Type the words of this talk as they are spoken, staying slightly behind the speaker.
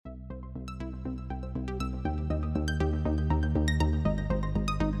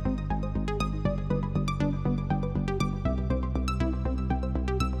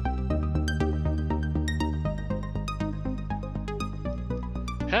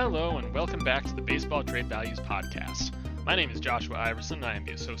Hello, and welcome back to the Baseball Trade Values Podcast. My name is Joshua Iverson. I am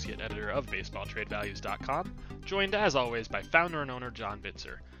the associate editor of BaseballTradeValues.com, joined as always by founder and owner John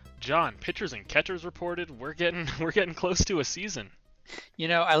Bitzer. John, pitchers and catchers reported. We're getting close to a season. You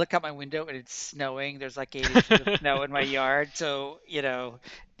know, I look out my window and it's snowing. There's like 8 inches of snow in my yard. So,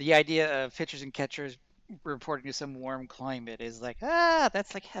 the idea of pitchers and catchers reporting to some warm climate is like,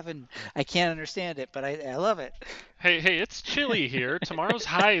 that's like heaven. I can't understand it, but I love it. Hey, it's chilly here. Tomorrow's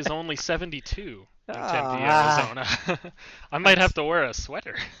high is only 72 in Tempe, Ah, Arizona. I might have that's, to wear a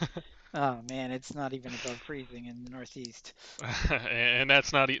sweater. oh man, it's not even above freezing in the Northeast. And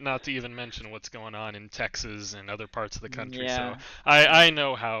that's not to even mention what's going on in Texas and other parts of the country. So Yeah, I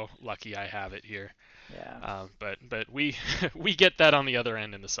know how lucky I have it here. yeah. But we we get that on the other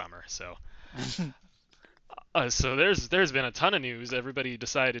end in the summer. So there's been a ton of news. Everybody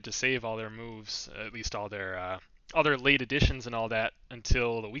decided to save all their moves, at least all their late additions and all that,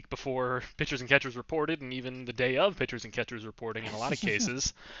 until the week before pitchers and catchers reported, and even the day of pitchers and catchers reporting in a lot of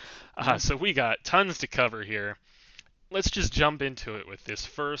cases. Yeah. So we got tons to cover here. Let's just jump into it with this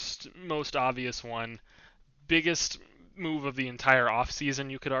first, most obvious one. Biggest move of the entire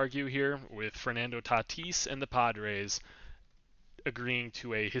offseason, you could argue here, with Fernando Tatis and the Padres agreeing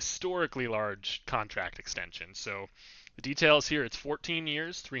to a historically large contract extension. So the details here, it's 14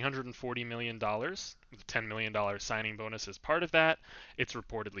 years, $340 million, with a $10 million signing bonus as part of that. It's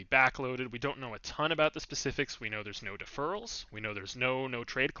reportedly backloaded. We don't know a ton about the specifics. We know there's no deferrals. We know there's no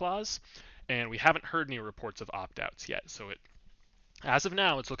trade clause. And we haven't heard any reports of opt-outs yet. So as of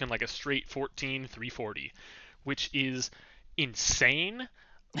now, it's looking like a straight 14 340, which is insane,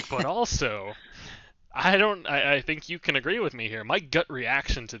 but also I think you can agree with me here. My gut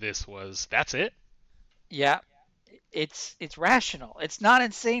reaction to this was, that's it? Yeah, it's rational. It's not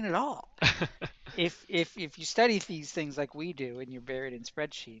insane at all. If you study these things like we do and you're buried in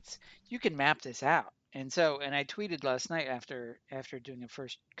spreadsheets, you can map this out. And I tweeted last night after doing a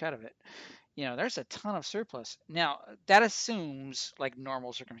first cut of it. There's a ton of surplus. Now, that assumes like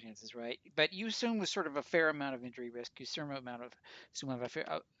normal circumstances, right? But you assume with sort of a fair amount of injury risk, you assume a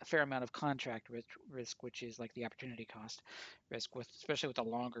fair amount of contract risk, which is like the opportunity cost risk, especially with a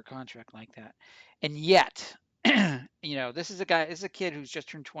longer contract like that. And yet, this is a kid who's just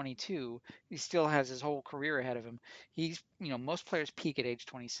turned 22. He still has his whole career ahead of him. Most players peak at age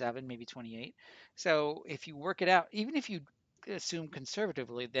 27, maybe 28. So if you work it out, even if you assume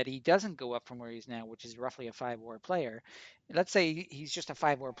conservatively that he doesn't go up from where he is now, which is roughly a 5 WAR player. Let's say he's just a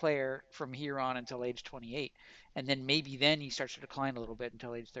 5 WAR player from here on until age 28, and then he starts to decline a little bit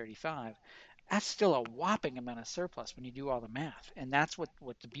until age 35. That's still a whopping amount of surplus when you do all the math, and that's what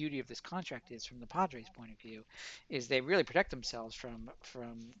the beauty of this contract is from the Padres' point of view, is they really protect themselves from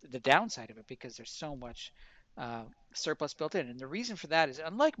the downside of it because there's so much uh, surplus built in. And the reason for that is,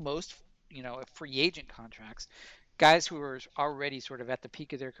 unlike most free agent contracts, guys who are already sort of at the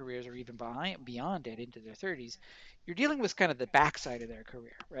peak of their careers or even beyond it into their 30s, you're dealing with kind of the backside of their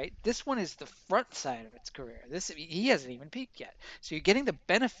career, right? This one is the front side of its career. This He hasn't even peaked yet, so you're getting the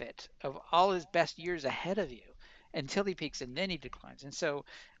benefit of all his best years ahead of you until he peaks and then he declines. And so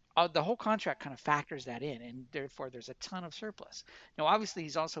the whole contract kind of factors that in, and therefore there's a ton of surplus. Now, obviously,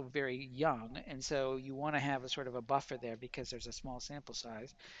 he's also very young, and so you want to have a sort of a buffer there because there's a small sample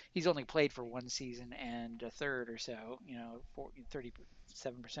size. He's only played for one season and a third or so, 37%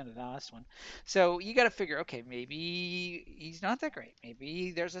 of the last one. So you got to figure, okay, maybe he's not that great.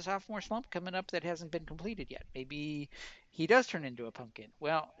 Maybe there's a sophomore slump coming up that hasn't been completed yet. Maybe he does turn into a pumpkin.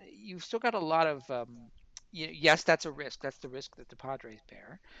 Well, you've still got a lot of yes, that's a risk. That's the risk that the Padres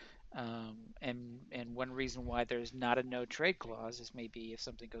bear. And one reason why there's not a no trade clause is maybe if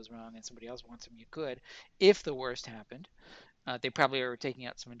something goes wrong and somebody else wants him, you could. If the worst happened, they probably are taking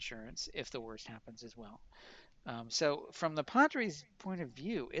out some insurance if the worst happens as well. So from the Padres' point of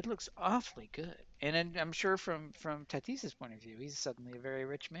view, it looks awfully good. And then I'm sure from Tatis's point of view, he's suddenly a very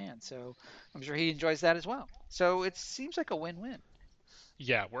rich man. So I'm sure he enjoys that as well. So it seems like a win-win.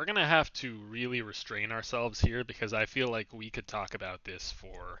 Yeah, we're going to have to really restrain ourselves here because I feel like we could talk about this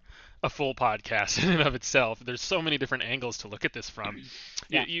for a full podcast in and of itself. There's so many different angles to look at this from. You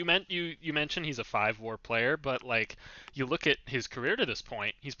Yeah. you mentioned he's a 5 WAR player, but like you look at his career to this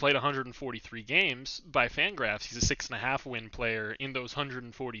point, he's played 143 games. By Fangraphs, he's a 6.5 win player in those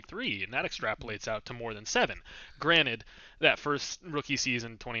 143, and that extrapolates out to more than 7. Granted, that first rookie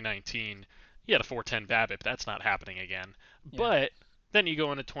season, 2019, he had a 4.10 BABIP. That's not happening again. Yeah. But then you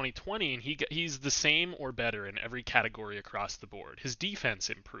go into 2020 and he's the same or better in every category across the board. His defense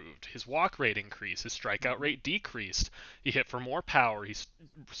improved, his walk rate increased, his strikeout Mhm. rate decreased. He hit for more power, he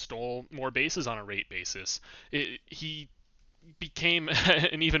stole more bases on a rate basis. He became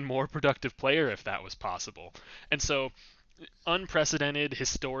an even more productive player if that was possible. And so, unprecedented,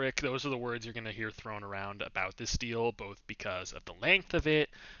 historic, those are the words you're going to hear thrown around about this deal, both because of the length of it,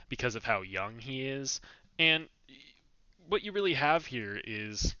 because of how young he is. And what you really have here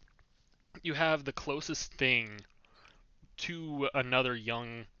is you have the closest thing to another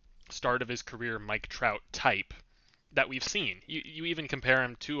young start of his career Mike Trout type that we've seen. You even compare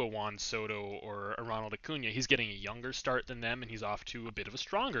him to a Juan Soto or a Ronald Acuna. He's getting a younger start than them, and he's off to a bit of a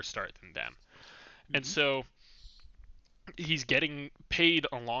stronger start than them. And Hmm. so he's getting paid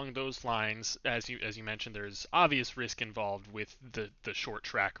along those lines. As you mentioned, there's obvious risk involved with the short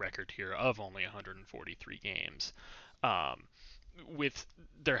track record here of only 143 games. Um, with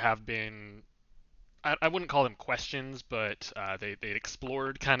there have been I wouldn't call them questions, but they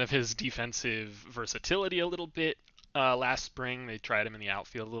explored kind of his defensive versatility a little bit last spring. They tried him in the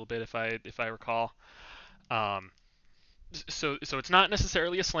outfield a little bit, if I recall. Um, so it's not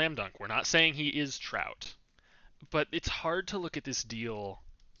necessarily a slam dunk. We're not saying he is Trout, but it's hard to look at this deal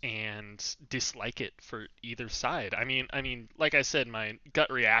and dislike it for either side. I mean, like I said, my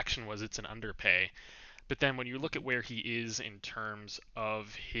gut reaction was it's an underpay. But then when you look at Hmm. where he is in terms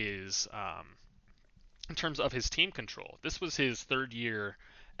of his team control. This was his third year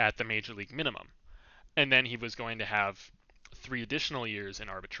at the major league minimum, and then he was going to have 3 additional years in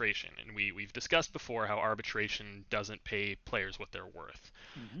arbitration. And we've discussed before how arbitration doesn't pay players what they're worth.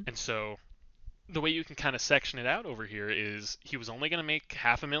 Hmm. And so the way you can kind of section it out over here is he was only going to make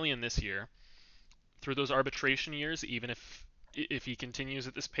half a million this year. Through those arbitration years, even if he continues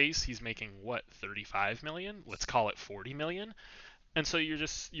at this pace, he's making what, 35 million? Let's call it 40 million. And so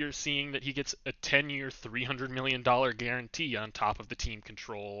you're seeing that he gets a 10-year, $300 million guarantee on top of the team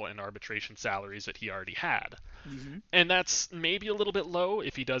control and arbitration salaries that he already had. Hmm. And that's maybe a little bit low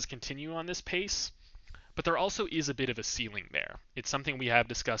if he does continue on this pace, but there also is a bit of a ceiling there. It's something we have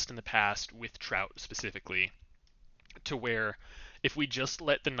discussed in the past with Trout specifically, to where if we just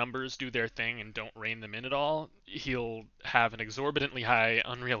let the numbers do their thing and don't rein them in at all, he'll have an exorbitantly high,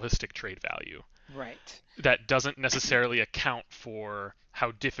 unrealistic trade value Right. that doesn't necessarily account for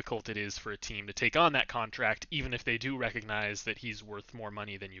how difficult it is for a team to take on that contract, even if they do recognize that he's worth more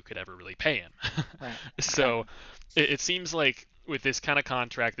money than you could ever really pay him. Right. So Exactly. it seems like with this kind of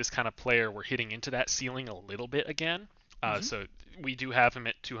contract, this kind of player, we're hitting into that ceiling a little bit again. Hmm. So we do have him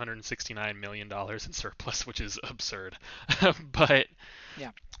at $269 million in surplus, which is absurd. But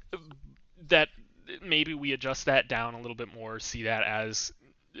Yeah. that maybe we adjust that down a little bit more, see that as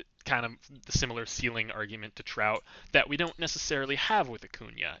kind of the similar ceiling argument to Trout that we don't necessarily have with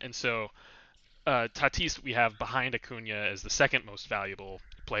Acuna. And so Tatis we have behind Acuna as the second most valuable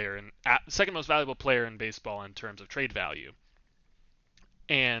player in baseball in terms of trade value.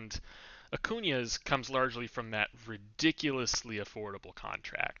 And Acuna's comes largely from that ridiculously affordable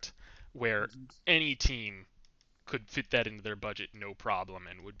contract where Hmm. any team could fit that into their budget no problem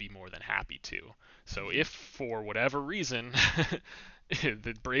and would be more than happy to. So Hmm. if for whatever reason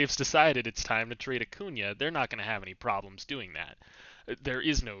the Braves decided it's time to trade Acuna, they're not going to have any problems doing that. There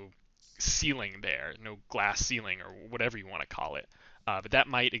is no ceiling there, no glass ceiling or whatever you want to call it. But that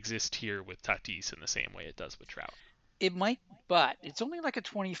might exist here with Tatis in the same way it does with Trout. It might, but it's only like a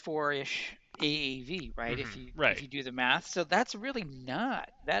 24-ish AAV, right? If Right. you do the math, so that's really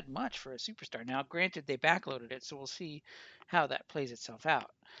not that much for a superstar. Now, granted, they backloaded it, so we'll see how that plays itself out.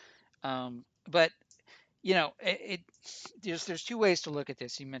 But it there's two ways to look at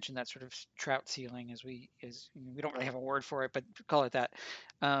this. You mentioned that sort of trout ceiling, as we don't really have a word for it, but call it that.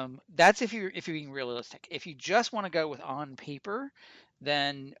 That's if you're being realistic. If you just want to go with on paper,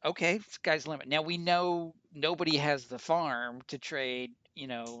 then okay, sky's the limit. Now we know nobody has the farm to trade.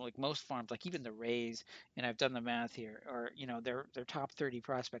 Like most farms, like even the Rays, and I've done the math here, or their top 30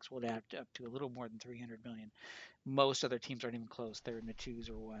 prospects would have up to a little more than 300 million. Most other teams aren't even close. They're in the twos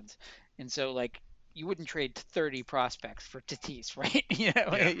or ones. And so like you wouldn't trade 30 prospects for Tatis, right?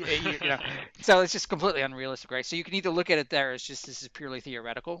 Yeah. So it's just completely unrealistic, right? So you can either look at it there as just this is purely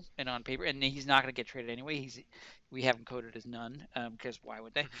theoretical and on paper, and he's not going to get traded anyway. We have him coded as none because why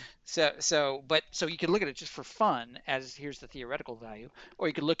would they? So you could look at it just for fun as here's the theoretical value, or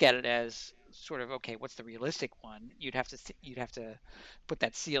you could look at it as sort of okay, what's the realistic one? You'd have to put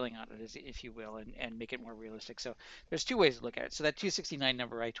that ceiling on it, as if you will, and make it more realistic. So there's two ways to look at it. So that 269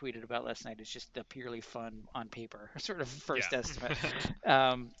 number I tweeted about last night is just the purely fun on paper sort of Yeah. first estimate,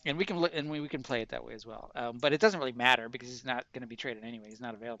 and we can look and we can play it that way as well. But it doesn't really matter because he's not going to be traded anyway. He's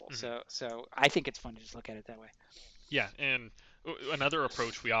not available. Mhm. So I think it's fun to just look at it that way. Yeah, and another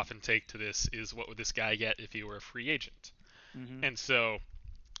approach we often take to this is what would this guy get if he were a free agent? Hmm. And so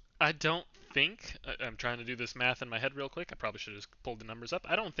I don't think I'm trying to do this math in my head real quick. I probably should have just pulled the numbers up.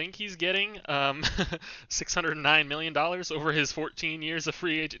 I don't think he's getting $609 million over his 14 years of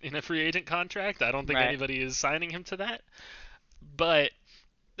free agent in a free agent contract. I don't think Right. anybody is signing him to that. But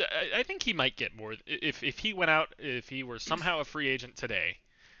I think he might get more if he went out if he were somehow a free agent today.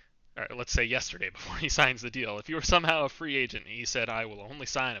 Or let's say yesterday before he signs the deal. If he were somehow a free agent and he said I will only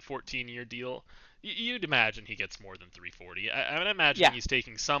sign a 14-year deal, you'd imagine he gets more than 340. I'm imagining Yeah. he's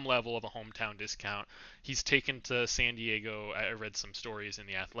taking some level of a hometown discount. He's taken to San Diego. I read some stories in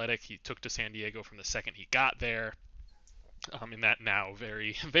the Athletic. He took to San Diego from the second he got there. In that now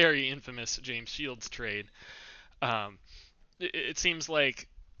very very infamous James Shields trade. Um, it seems like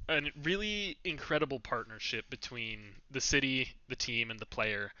a really incredible partnership between the city, the team, and the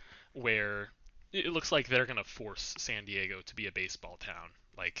player, where it looks like they're going to force San Diego to be a baseball town.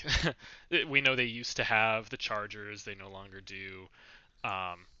 Like, we know they used to have the Chargers, they no longer do.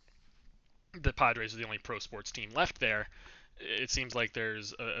 Um, the Padres are the only pro sports team left there. It seems like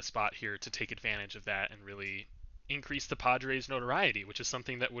there's a spot here to take advantage of that and really increase the Padres' notoriety, which is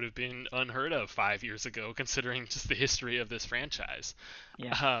something that would have been unheard of 5 years ago, considering just the history of this franchise.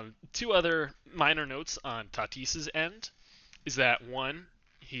 Yeah. Two other minor notes on Tatis's end is that one,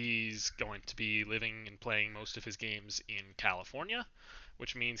 he's going to be living and playing most of his games in California,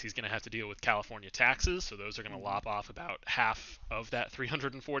 which means he's going to have to deal with California taxes. So those are going to Hmm. lop off about half of that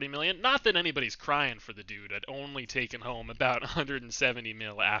 340 million. Not that anybody's crying for the dude. I'd only taken home about 170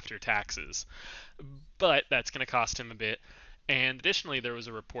 mil after taxes, but that's going to cost him a bit. And additionally, there was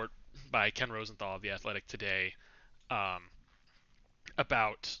a report by Ken Rosenthal of the Athletic today um,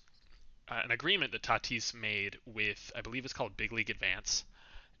 about an agreement that Tatis made with, I believe it's called Big League Advance,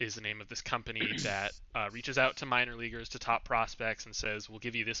 is the name of this company that reaches out to minor leaguers, to top prospects, and says, we'll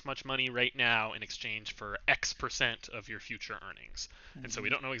give you this much money right now in exchange for X percent of your future earnings. And so we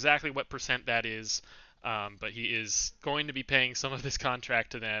Hmm. don't know exactly what percent that is, but he is going to be paying some of this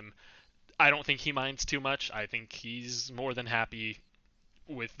contract to them. I don't think he minds too much. I think he's more than happy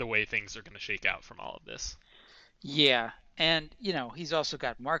with the way things are going to shake out from all of this. Yeah. And, he's also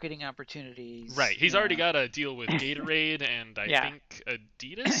got marketing opportunities. Right. He's already got a deal with Gatorade and I Yeah. think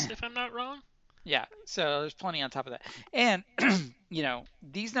Adidas, if I'm not wrong. Yeah. So there's plenty on top of that. And,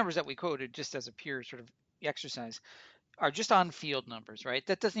 these numbers that we quoted just as a pure sort of exercise are just on field numbers, right?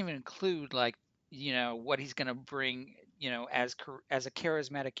 That doesn't even include like, what he's going to bring, as a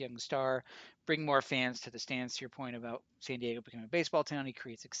charismatic young star, bring more fans to the stands. To your point about San Diego becoming a baseball town, he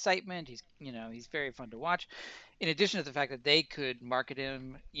creates excitement. He's very fun to watch. In addition to the fact that they could market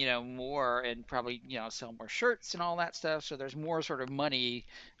him, more and probably, sell more shirts and all that stuff. So there's more sort of money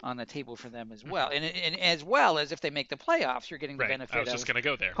on the table for them as well. Hmm. And as well as if they make the playoffs, you're getting the Right. I benefit was just of going to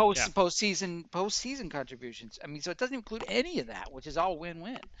go there. Yeah. postseason contributions. I mean, so it doesn't include any of that, which is all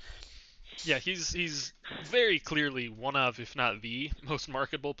win-win. Yeah, he's very clearly one of, if not the most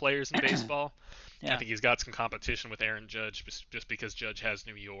marketable players in baseball. I Yeah. think he's got some competition with Aaron Judge just because Judge has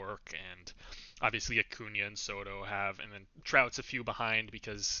New York, and obviously Acuna and Soto have, and then Trout's a few behind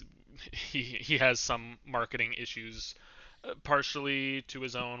because he has some marketing issues, partially to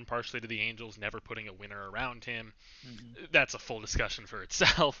his own, partially to the Angels never putting a winner around him. Hmm. That's a full discussion for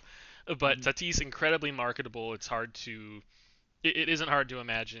itself. But Hmm. Tatis incredibly marketable. It isn't hard to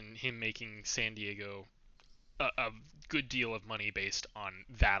imagine him making San Diego a good deal of money based on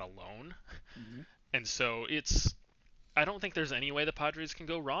that alone. Hmm. And so I don't think there's any way the Padres can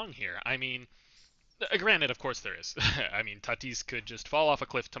go wrong here. I mean, granted, of course there is. I mean, Tatis could just fall off a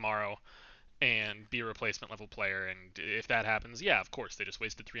cliff tomorrow and be a replacement level player, and if that happens, yeah, of course they just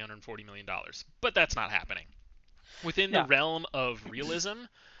wasted $340 million. But that's not happening. Within the Yeah. realm of realism,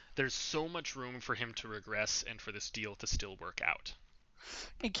 there's so much room for him to regress and for this deal to still work out.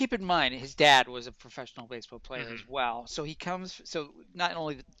 And keep in mind, his dad was a professional baseball player Hmm. as well. So not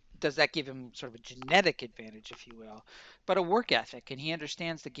only does that give him sort of a genetic advantage, if you will, but a work ethic, and he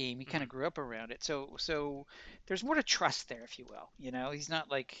understands the game. He kind Hmm. of grew up around it. So there's more to trust there, if you will. He's not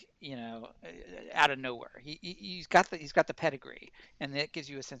like, out of nowhere. He's got the pedigree, and that gives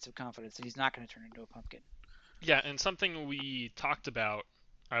you a sense of confidence that he's not going to turn into a pumpkin. Yeah, and something we talked about,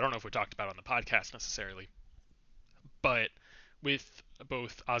 I don't know if we talked about on the podcast necessarily, but with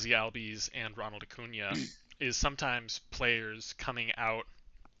both Ozzy Albies and Ronald Acuna, is sometimes players coming out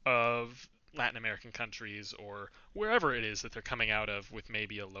of Latin American countries or wherever it is that they're coming out of with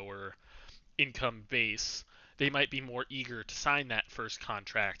maybe a lower income base, they might be more eager to sign that first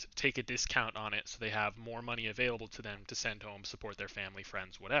contract, take a discount on it so they have more money available to them to send home, support their family,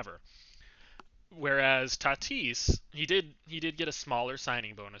 friends, whatever. Whereas Tatis, he did get a smaller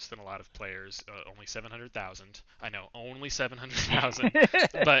signing bonus than a lot of players, only 700,000. I know, only 700,000,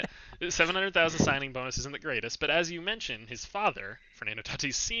 but 700,000 signing bonus isn't the greatest. But as you mentioned, his father, Fernando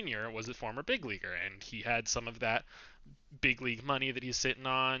Tatis Sr., was a former big leaguer, and he had some of that big league money that he's sitting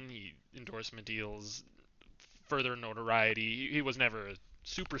on. Endorsement deals, further notoriety. He was never a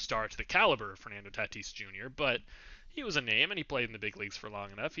superstar to the caliber of Fernando Tatis Jr., but he was a name and he played in the big leagues for long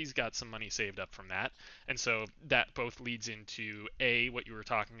enough. He's got some money saved up from that. And so that both leads into A, what you were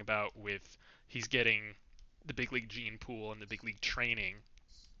talking about with he's getting the big league gene pool and the big league training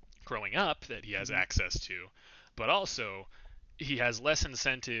growing up that he has Mhm. access to, but also he has less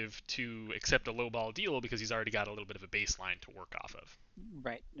incentive to accept a low ball deal because he's already got a little bit of a baseline to work off of.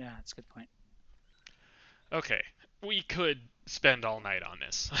 Right. Yeah, that's a good point. Okay, we could spend all night on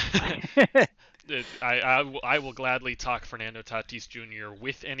this. I will gladly talk Fernando Tatis Jr.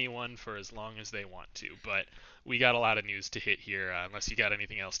 with anyone for as long as they want to, but we got a lot of news to hit here. Unless you got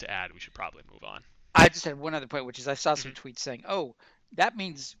anything else to add, we should probably move on. I just had one other point, which is I saw some Hmm. tweets saying, "Oh, that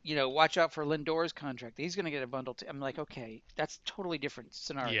means watch out for Lindor's contract. He's going to get a bundle." I'm like, okay, that's a totally different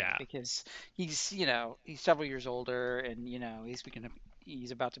scenario Yeah. because he's several years older, and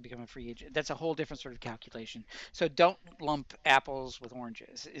he's about to become a free agent. That's a whole different sort of calculation. So don't lump apples with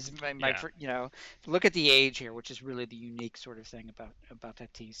oranges. Is my Yeah. look at the age here, which is really the unique sort of thing about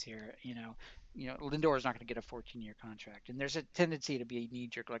Tatis here. Lindor is not going to get a 14-year contract, and there's a tendency to be a knee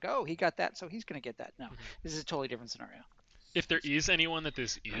jerk, like, oh, he got that, so he's going to get that. No, Hmm. this is a totally different scenario. If there is anyone that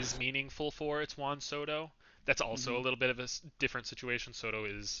this is meaningful for, it's Juan Soto. That's also a Hmm. little bit of a different situation. Soto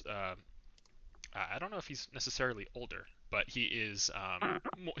is, I don't know if he's necessarily older, but he is,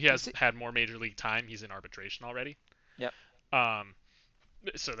 he has He's had more major league time. He's in arbitration already. Yep. Um,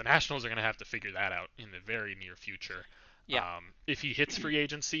 so the Nationals are going to have to figure that out in the very near future. Yeah. If he hits free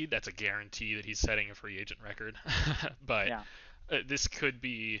agency, that's a guarantee that he's setting a free agent record. But Yeah. this could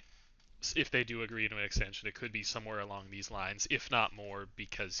be, if they do agree to an extension, it could be somewhere along these lines, if not more,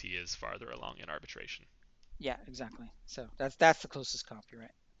 because he is farther along in arbitration. Yeah. Exactly. So that's the closest comp. You're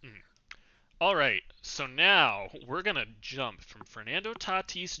Mhm. All right, so now we're going to jump from Fernando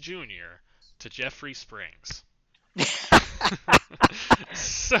Tatis Jr. to Jeffrey Springs. right.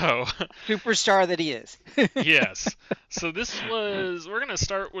 So, Superstar that he is. yes. So we're going to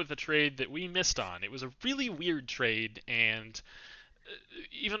start with a trade that we missed on. It was a really weird trade, and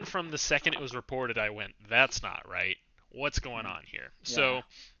even from the second it was reported, I went, that's not right. What's going Right. on here? Yeah. So,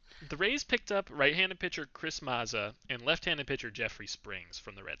 the Rays picked up right-handed pitcher Chris Mazza and left-handed pitcher Jeffrey Springs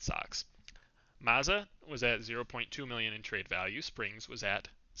from the Red Sox. Mazza was at 0.2 million in trade value. Springs was at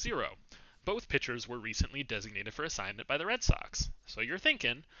 0. Both pitchers were recently designated for assignment by the Red Sox. So you're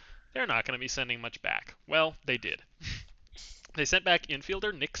thinking they're not going to be sending much back. Well, they did. They sent back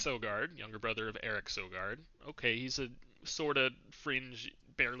infielder Nick Sogard, younger brother of Eric Sogard. Okay, he's a sort of fringe,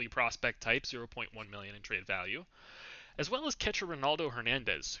 barely prospect type, 0.1 million in trade value, as well as catcher Ronaldo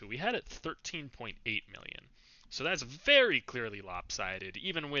Hernandez, who we had at 13.8 million. So that's very clearly lopsided,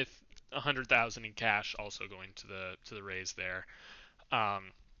 even with 100,000 in cash also going to the Rays there.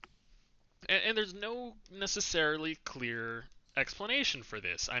 Um, and there's no necessarily clear explanation for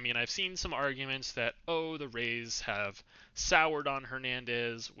this. I mean, I've seen some arguments that, oh, the Rays have soured on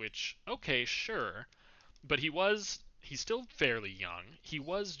Hernandez, which, okay, sure, but he's still fairly young. He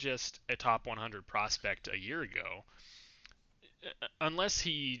was just a top 100 prospect a year ago. Unless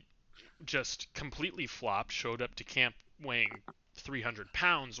he just completely flopped, showed up to camp weighing 300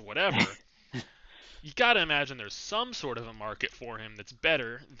 pounds, whatever, you got to imagine there's some sort of a market for him that's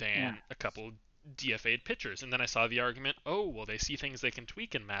better Yeah. than a couple DFA'd pitchers. And then I saw the argument, oh, well, they see things they can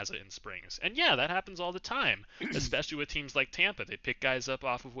tweak in Mazza and Springs. And yeah, that happens all the time, especially with teams like Tampa. They pick guys up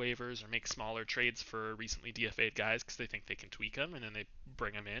off of waivers or make smaller trades for recently DFA'd guys because they think they can tweak them, and then they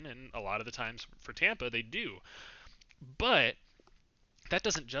bring them in. And a lot of the times for Tampa, they do. But that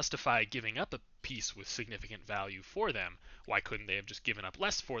doesn't justify giving up a piece with significant value for them. Why couldn't they have just given up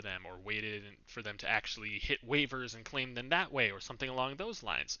less for them or waited for them to actually hit waivers and claim them that way or something along those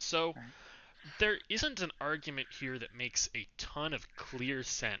lines? So Right. there isn't an argument here that makes a ton of clear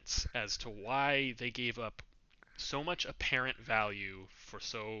sense as to why they gave up so much apparent value for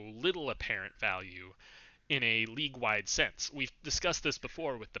so little apparent value in a league-wide sense. We've discussed this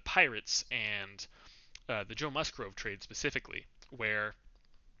before with the Pirates and the Joe Musgrove trade specifically, where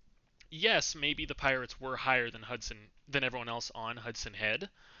yes, maybe the Pirates were higher than everyone else on Hudson Head,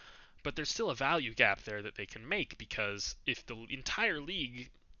 but there's still a value gap there that they can make because if the entire league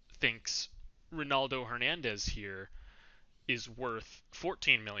thinks Ronaldo Hernandez here is worth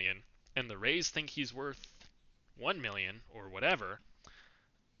 14 million and the Rays think he's worth 1 million or whatever,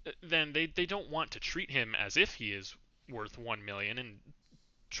 then they don't want to treat him as if he is worth 1 million and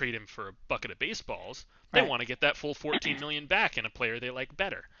trade him for a bucket of baseballs. They Right. want to get that full 14 million back in a player they like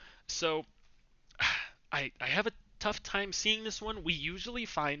better. So I have a tough time seeing this one. We usually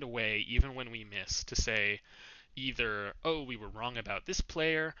find a way, even when we miss, to say either, oh, we were wrong about this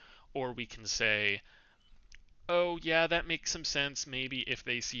player, or we can say, oh, yeah, that makes some sense, maybe if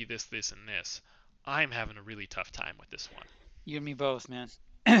they see this, this, and this. I'm having a really tough time with this one. You and me both, man.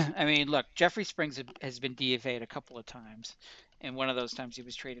 I mean, look, Jeffrey Springs has been DFA'd a couple of times, and one of those times he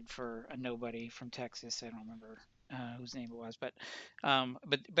was traded for a nobody from Texas. I don't remember whose name it was, but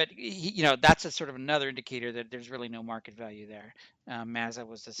that's a sort of another indicator that there's really no market value there. Mazza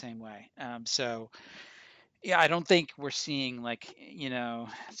was the same way. So yeah, I don't think we're seeing like,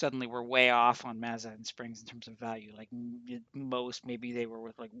 suddenly we're way off on Mazda and Springs in terms of value. Like at most, maybe they were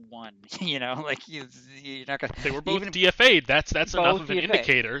worth like one. Like you're not gonna They were both even DFA'd. That's enough both of an DFA.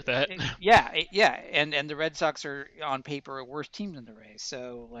 indicator that. Yeah, yeah, and the Red Sox are on paper a worse team than the Rays,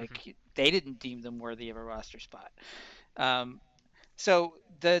 so like they didn't deem them worthy of a roster spot. Um, so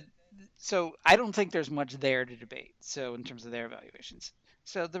the so I don't think there's much there to debate. So in terms of their evaluations.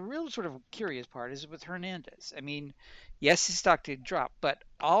 So the real sort of curious part is with Hernandez. I mean, yes, his stock did drop, but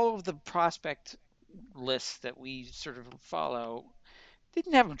all of the prospect lists that we sort of follow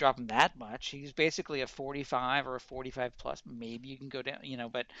didn't have him dropping that much. He's basically a 45 or a 45 plus. Maybe you can go down,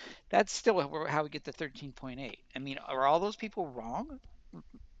 but that's still how we get the 13.8. I mean, are all those people wrong?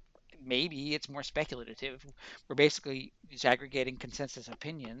 Maybe it's more speculative. We're basically just aggregating consensus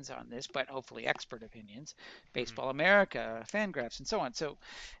opinions on this, but hopefully expert opinions, Mhm. Baseball America, Fangraphs, and so on. So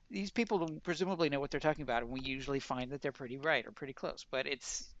these people presumably know what they're talking about, and we usually find that they're pretty right or pretty close. But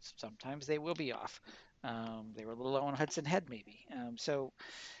it's sometimes they will be off. They were a little low on Hudson Head, maybe. So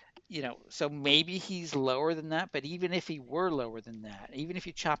maybe he's lower than that, but even if he were lower than that, even if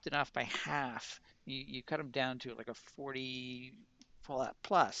you chopped it off by half, you cut him down to like a 40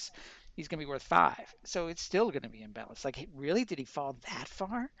 plus, he's going to be worth five. So it's still going to be imbalanced. Like, really? Did he fall that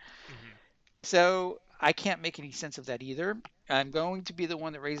far? Mhm. So I can't make any sense of that either. I'm going to be the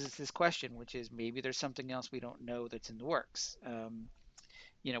one that raises this question, which is maybe there's something else we don't know that's in the works.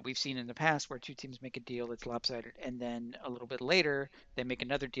 We've seen in the past where two teams make a deal that's lopsided, and then a little bit later they make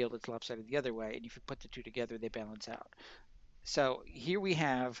another deal that's lopsided the other way, and if you put the two together, they balance out. So here we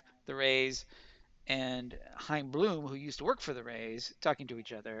have the Rays and Chaim Bloom, who used to work for the Rays, talking to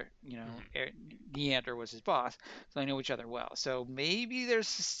each other. Mhm. Neander was his boss, so they know each other well. So maybe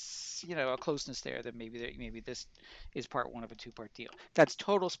there's a closeness there that maybe this is part one of a two-part deal. That's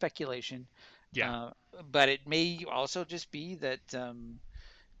total speculation, Yeah. uh, but it may also just be that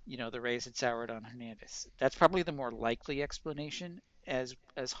the Rays had soured on Hernandez. That's probably the more likely explanation. As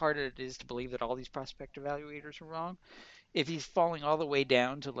hard as it is to believe that all these prospect evaluators are wrong, if he's falling all the way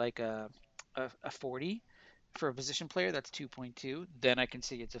down to like a 40 for a position player, that's 2.2. Then I can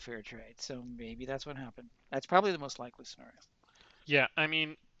see it's a fair trade. So maybe that's what happened. That's probably the most likely scenario. Yeah. I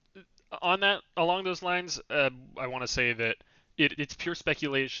mean, on that along those lines, I want to say that it's pure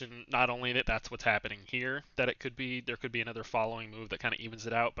speculation. Not only that that's what's happening here, that there could be another following move that kind of evens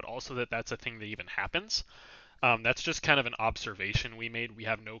it out, but also that that's a thing that even happens. That's just kind of an observation we made. We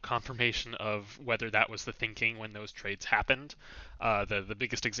have no confirmation of whether that was the thinking when those trades happened. The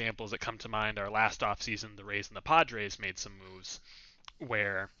biggest examples that come to mind are last offseason, the Rays and the Padres made some moves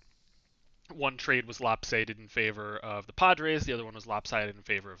where one trade was lopsided in favor of the Padres, the other one was lopsided in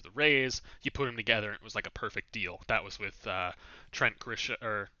favor of the Rays. You put them together, and it was like a perfect deal. That was with Trent Grisham,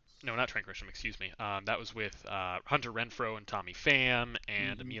 or no, not Trent Grisham, excuse me. That was with Hunter Renfroe and Tommy Pham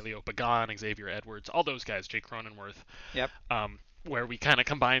and Hmm. Emilio Pagan, Xavier Edwards, all those guys, Jake Cronenworth, Yep. where we kind of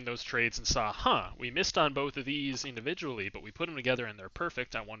combined those trades and saw, we missed on both of these individually, but we put them together and they're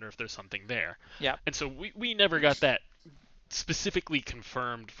perfect. I wonder if there's something there. Yep. And so we never got that specifically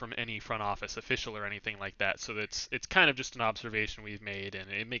confirmed from any front office official or anything like that. So it's kind of just an observation we've made, and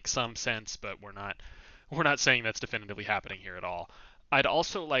it makes some sense, but we're not saying that's definitively happening here at all. I'd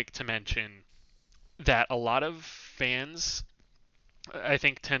also like to mention that a lot of fans, I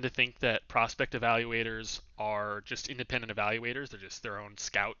think, tend to think that prospect evaluators are just independent evaluators. They're just their own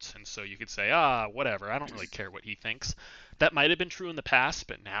scouts, and so you could say, whatever. I don't really care what he thinks. That might have been true in the past,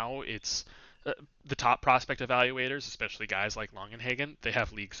 but now it's the top prospect evaluators, especially guys like Longenhagen. They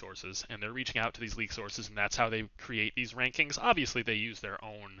have league sources, and they're reaching out to these league sources, and that's how they create these rankings. Obviously, they use their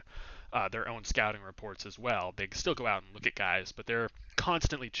own scouting reports as well. They still go out and look at guys, but they're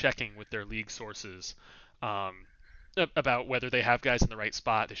constantly checking with their league sources. Um, about whether they have guys in the right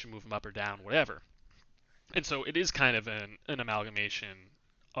spot, they should move them up or down, whatever. And so it is kind of an amalgamation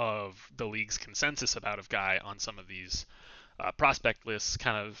of the league's consensus about a guy on some of these prospect lists,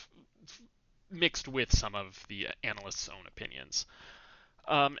 kind of mixed with some of the analysts' own opinions.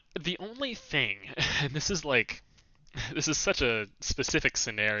 The only thing, and this is such a specific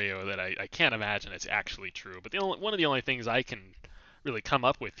scenario that I can't imagine it's actually true. But one of the only things I can really come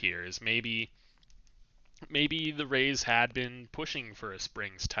up with here is maybe the Rays had been pushing for a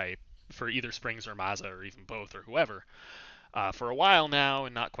Springs type, for either Springs or Mazza or even both or whoever, for a while now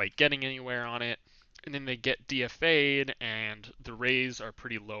and not quite getting anywhere on it. And then they get DFA'd, and the Rays are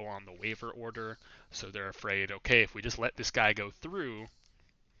pretty low on the waiver order, so they're afraid, okay, if we just let this guy go through,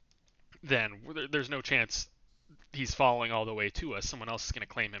 then there's no chance he's falling all the way to us. Someone else is going to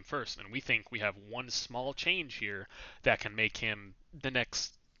claim him first, and we think we have one small change here that can make him the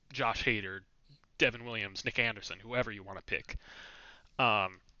next Josh Hader, Devin Williams, Nick Anderson, whoever you want to pick.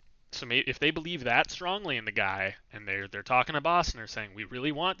 Um, so if they believe that strongly in the guy, and they're talking to Boston, they're saying we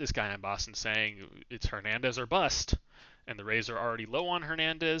really want this guy in Boston, saying it's Hernandez or bust, and the Rays are already low on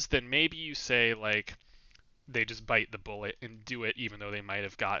Hernandez, then maybe you say like they just bite the bullet and do it, even though they might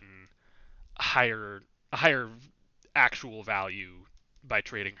have gotten higher a higher actual value by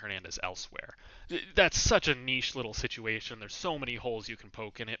trading Hernandez elsewhere. That's such a niche little situation. There's so many holes you can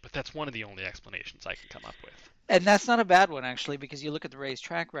poke in it, but that's one of the only explanations I can come up with. And that's not a bad one actually, because you look at the Rays'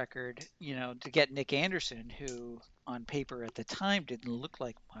 track record. To get Nick Anderson, who on paper at the time didn't look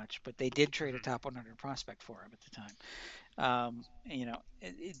like much, but they did trade a Mm-hmm. top 100 prospect for him at the time.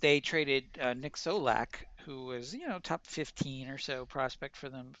 They traded Nick Solak, who was top 15 or so prospect for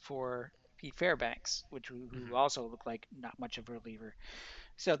them for Pete Fairbanks, who Mm-hmm. also looked like not much of a reliever.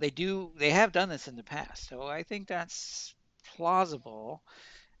 So they have done this in the past. So I think that's plausible.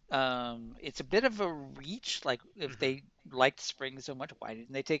 It's a bit of a reach. Like if Mm-hmm. they liked Spring so much, why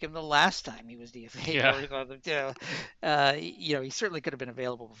didn't they take him the last time he was DFA'd? Yeah. He certainly could have been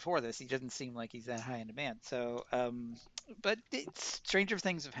available before this. He doesn't seem like he's that high in demand. So, but stranger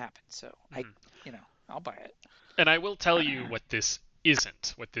things have happened. So Mm-hmm. I'll buy it. And I will tell you what this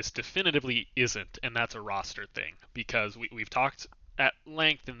definitively isn't, and that's a roster thing. Because we've talked at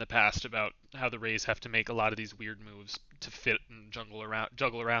length in the past about how the Rays have to make a lot of these weird moves to fit and juggle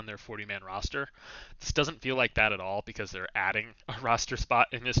around their 40-man roster. This doesn't feel like that at all because they're adding a roster spot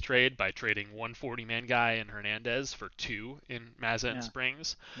in this trade by trading one 40-man guy in Hernandez for two in Mazza and Yeah,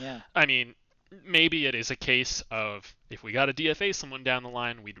 Springs. yeah, I mean, maybe it is a case of if we got to DFA someone down the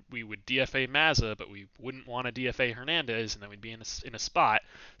line, we would DFA Mazza, but we wouldn't want to DFA Hernandez, and then we'd be in a spot.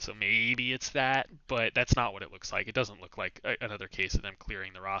 So maybe it's that, but that's not what it looks like. It doesn't look like another case of them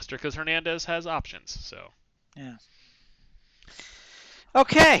clearing the roster because Hernandez has options. So yeah.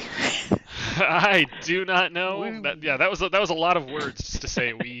 Okay. I do not know. we, That that was a lot of words just to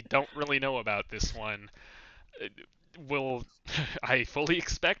say we don't really know about this one. Uh, Will I fully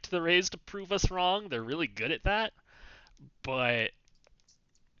expect the Rays to prove us wrong? They're really good at that, but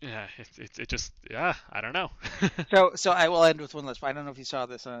yeah, it just yeah, I don't know. so I will end with one last. I don't know if you saw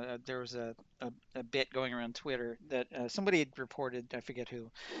this. There was a bit going around Twitter that somebody had reported. I forget who,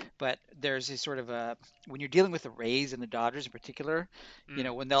 but there's this sort of a when you're dealing with the Rays and the Dodgers in particular,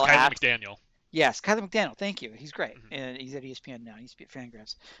 when they'll Kyler ask. McDaniel. Yes, Kyler McDaniel. Thank you. He's great, Hmm. and he's at ESPN now. He used to be at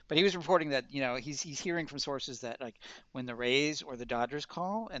Fangraphs, but he was reporting that he's hearing from sources that like when the Rays or the Dodgers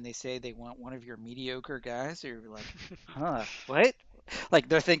call and they say they want one of your mediocre guys, they're like, huh, what? Like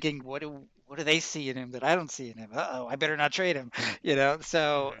they're thinking, what do they see in him that I don't see in him? Uh-oh, I better not trade him.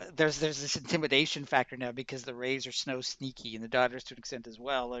 So Hmm. there's this intimidation factor now because the Rays are so sneaky and the Dodgers to an extent as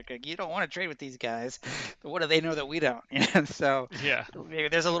well. Like you don't want to trade with these guys, but what do they know that we don't? So Yeah, maybe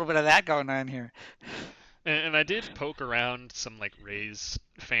there's a little bit of that going on here. and I did poke around some like Rays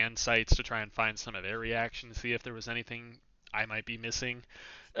fan sites to try and find some of their reaction to see if there was anything I might be missing.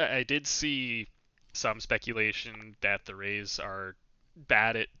 I did see some speculation that the Rays are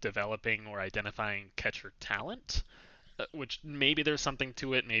bad at developing or identifying catcher talent, which maybe there's something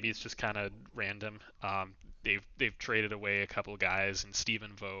to it. Maybe it's just kind of random. They've traded away a couple guys in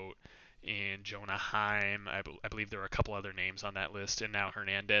Stephen Vogt and Jonah Heim. I believe there were a couple other names on that list, and now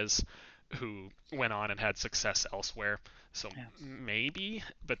Hernandez, who went on and had success elsewhere. So Yeah. maybe,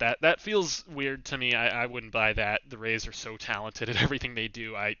 but that feels weird to me. I wouldn't buy that. The Rays are so talented at everything they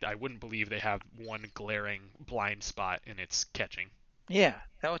do. I wouldn't believe they have one glaring blind spot, and it's catching. Yeah,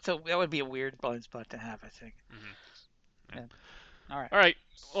 that would be a weird blind spot to have, I think. Hmm. Yeah. Yeah. All right. All right.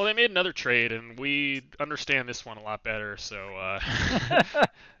 Well, they made another trade, and we understand this one a lot better. So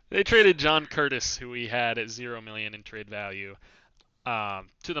they traded John Curtis, who we had at 0 million in trade value,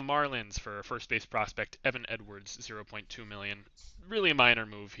 to the Marlins for a first base prospect Evan Edwards, 0.2 million. Really a minor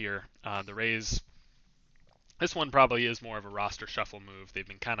move here. The Rays. This one probably is more of a roster shuffle move. They've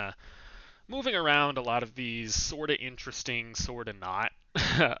been kind of moving around a lot of these sort of interesting, sort of not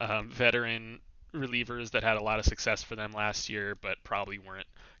veteran relievers that had a lot of success for them last year, but probably weren't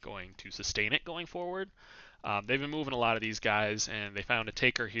going to sustain it going forward. They've been moving a lot of these guys, and they found a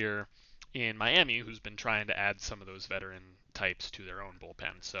taker here in Miami who's been trying to add some of those veteran types to their own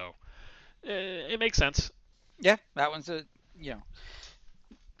bullpen. So it makes sense. Yeah, that one's a you know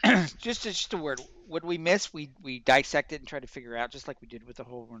just a word. What we miss, we dissect it and try to figure out, just like we did with the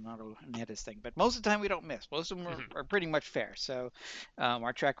whole Ronaldo Hernandez thing. But most of the time, we don't miss. Most of them Mhm. are pretty much fair. So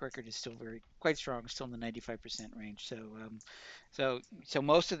our track record is still very quite strong, still in the 95% range. So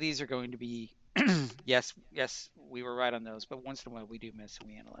most of these are going to be yes, yes, we were right on those. But once in a while, we do miss, and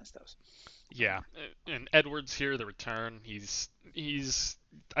we analyze those. Yeah, and Edwards here, the return. He's.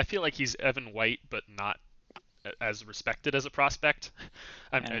 I feel like he's Evan White, but not as respected as a prospect.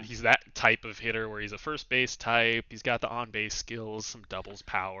 Yeah. He's that type of hitter where he's a first base type. He's got the on base skills, some doubles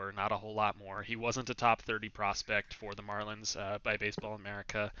power, not a whole lot more. He wasn't a top 30 prospect for the Marlins by Baseball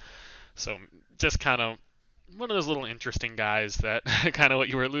America. So just kind of one of those little interesting guys that kind of what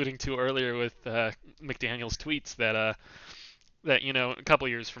you were alluding to earlier with McDaniel's tweets that a couple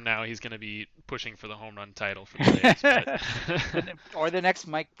years from now he's going to be pushing for the home run title for the Rays. But Or the next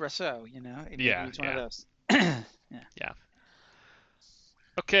Mike Brosseau, maybe yeah, he's one of yeah, those. Yeah. yeah.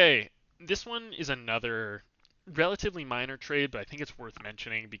 Okay, this one is another relatively minor trade, but I think it's worth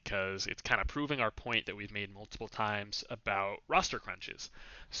mentioning because it's kind of proving our point that we've made multiple times about roster crunches.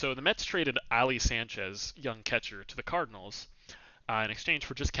 So the Mets traded Ali Sanchez, young catcher, to the Cardinals in exchange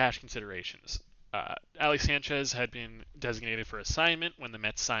for just cash considerations. Ali Sanchez had been designated for assignment when the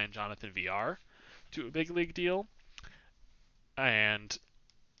Mets signed Jonathan VR to a big league deal, and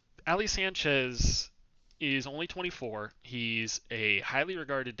Ali Sanchez is only 24. He's a highly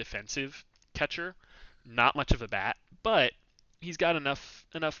regarded defensive catcher, not much of a bat, but he's got enough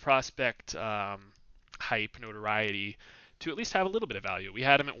prospect hype notoriety to at least have a little bit of value. We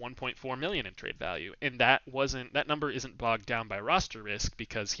had him at 1.4 million in trade value, and that number isn't bogged down by roster risk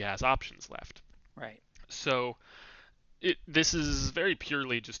because he has options left. Right. So this is very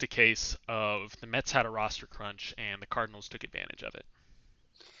purely just a case of the Mets had a roster crunch and the Cardinals took advantage of it.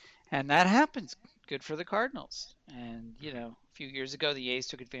 And that happens. Good for the Cardinals. And, a few years ago, the A's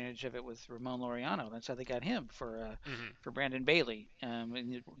took advantage of it with Ramon Laureano. That's how they got him Mm-hmm. for Brandon Bailey.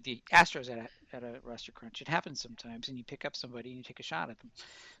 And the Astros had a roster crunch. It happens sometimes, and you pick up somebody and you take a shot at them.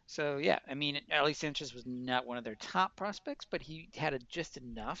 So, yeah, I mean, Ali Sanchez was not one of their top prospects, but he had just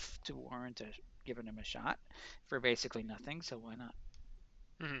enough to warrant giving him a shot for basically nothing. So why not?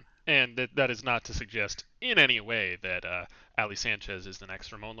 Mm-hmm. And that is not to suggest in any way that Ali Sanchez is the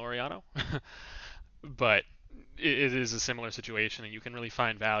next Ramon Laureano, but it is a similar situation, and you can really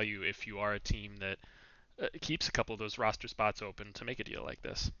find value if you are a team that keeps a couple of those roster spots open to make a deal like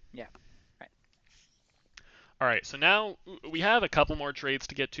this. Yeah, right. All right, so now we have a couple more trades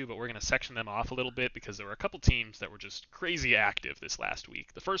to get to, but we're going to section them off a little bit because there were a couple teams that were just crazy active this last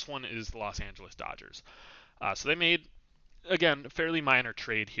week. The first one is the Los Angeles Dodgers. So they made, again, a fairly minor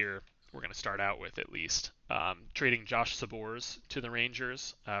trade here. We're going to start out with at least trading Josh Sabors to the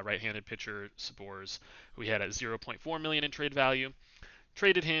Rangers, right-handed pitcher Sabors, who we had at 0.4 million in trade value.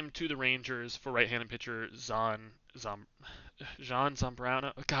 Traded him to the Rangers for right-handed pitcher Jean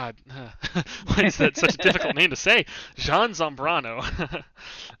Zambrano. Oh, God, why is that such a difficult name to say? Jean Zambrano,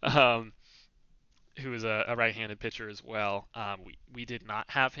 who is a right-handed pitcher as well. We did not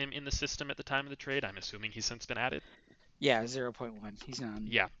have him in the system at the time of the trade. I'm assuming he's since been added. Yeah, 0.1. He's on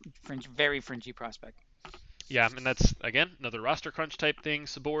Yeah, very fringy prospect. yeah, and that's again another roster crunch type thing.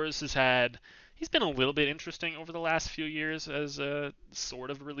 Sabores he's been a little bit interesting over the last few years as a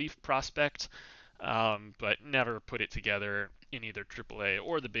sort of relief prospect, but never put it together in either AAA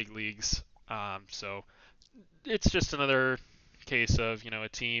or the big leagues. So it's just another case of a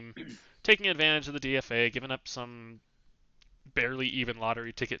team taking advantage of the DFA, giving up some barely even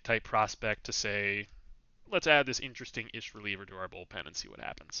lottery ticket type prospect to say, let's add this interesting-ish reliever to our bullpen and see what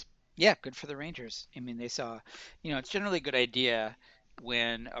happens. Yeah, good for the Rangers. I mean, they saw, it's generally a good idea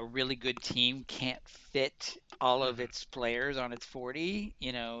when a really good team can't fit all of Mm-hmm. its players on its 40.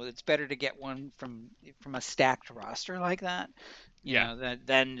 It's better to get one from a stacked roster like that, Yeah,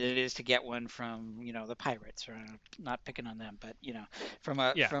 than it is to get one from, the Pirates, or not picking on them, but yeah.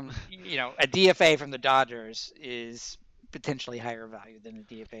 a DFA from the Dodgers is potentially higher value than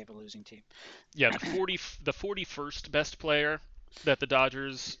a DFA of a losing team. Yeah, the 41st best player that the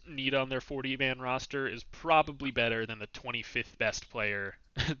Dodgers need on their 40-man roster is probably better than the 25th best player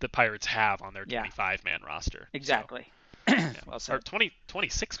the Pirates have on their Yeah, 25-man roster. So, exactly. yeah. Well Or said.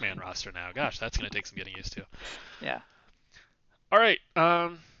 26-man roster now. Gosh, that's going to take some getting used to. Yeah. All right,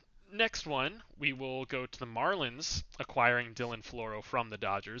 Next one, we will go to the Marlins acquiring Dylan Floro from the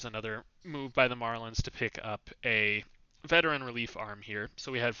Dodgers. Another move by the Marlins to pick up a veteran relief arm here.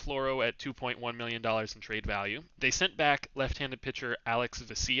 So we had Floro at $2.1 million in trade value. They sent back left-handed pitcher Alex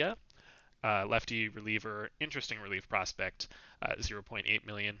Vesia, lefty reliever, interesting relief prospect, 0.8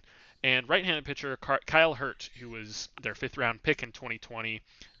 million, and right-handed pitcher Kyle Hurt, who was their fifth-round pick in 2020,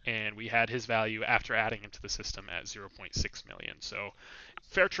 and we had his value after adding into the system at 0.6 million. So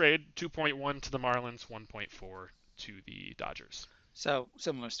fair trade, 2.1 to the Marlins, 1.4 to the Dodgers. So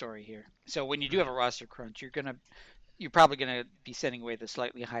similar story here. So when you do have a Mm-hmm. roster crunch, you're probably gonna be sending away the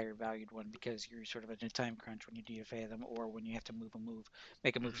slightly higher valued one because you're sort of in a time crunch when you DFA them or when you have to make a move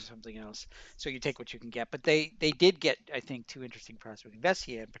to Mm-hmm. something else. So you take what you can get. But they did get, I think, two interesting prospects.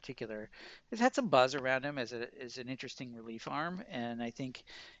 Vessia in particular has had some buzz around him as an interesting relief arm, and I think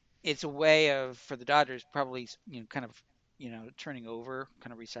it's a way of for the Dodgers probably kind of turning over,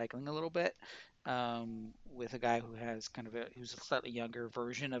 kind of recycling a little bit with a guy who has who's a slightly younger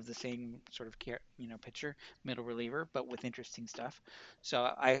version of the same sort of pitcher, middle reliever, but with interesting stuff. So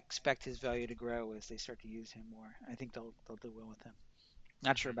I expect his value to grow as they start to use him more. I think they'll do well with him.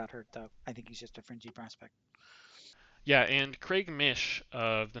 Not sure Mm-hmm. about Hurt though. I think he's just a fringy prospect. Yeah, and Craig Mish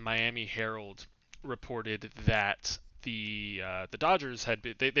of the Miami Herald reported that the Dodgers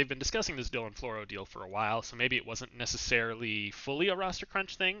they've been discussing this Dylan Floro deal for a while, so maybe it wasn't necessarily fully a roster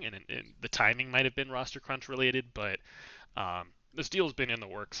crunch thing, and the timing might have been roster crunch related, but this deal's been in the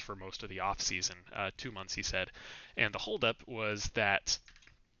works for most of the offseason, 2 months he said, and the holdup was that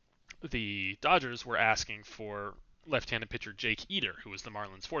the Dodgers were asking for left-handed pitcher Jake Eder, who was the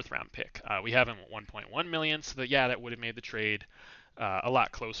Marlins' fourth-round pick. We have him at 1.1 million, so that would have made the trade a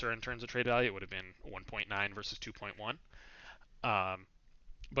lot closer in terms of trade value. It would have been 1.9 versus 2.1. Um,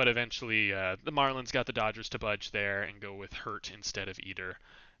 but eventually, the Marlins got the Dodgers to budge there and go with Hurt instead of Eder,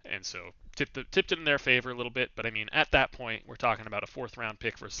 and so tipped it in their favor a little bit. But I mean, at that point, we're talking about a fourth-round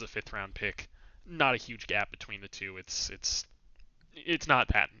pick versus a fifth-round pick. Not a huge gap between the two. It's not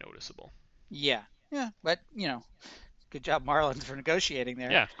that noticeable. Yeah, yeah, but good job Marlins for negotiating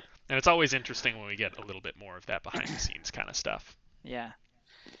there. Yeah, and it's always interesting when we get a little bit more of that behind the scenes kind of stuff. Yeah.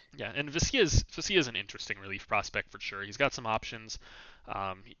 Yeah, and Vicia's an interesting relief prospect for sure. He's got some options.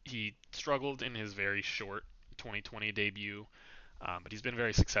 He struggled in his very short 2020 debut, but he's been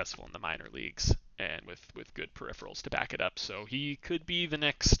very successful in the minor leagues and with good peripherals to back it up. So he could be the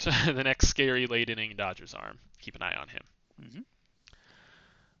next the next scary late inning Dodgers arm. Keep an eye on him. Hmm.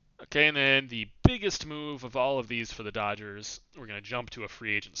 Okay, and then the biggest move of all of these for the Dodgers, we're going to jump to a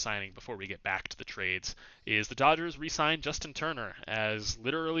free agent signing before we get back to the trades, is the Dodgers re-signed Justin Turner, as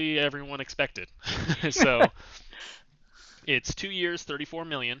literally everyone expected. So it's 2 years, $34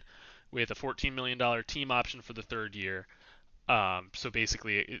 million, dollars, with a $14 million team option for the third year. So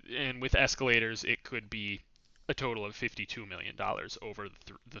basically, and with escalators, it could be a total of $52 million over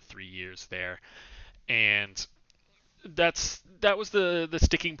the 3 years there. And that was the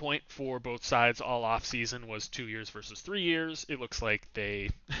sticking point for both sides all off season was 2 years versus 3 years. It looks like they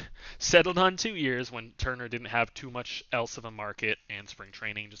settled on 2 years when Turner didn't have too much else of a market and spring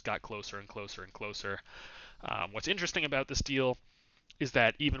training just got closer and closer and closer. What's interesting about this deal is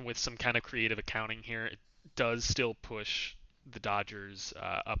that even with some kind of creative accounting here, it does still push the Dodgers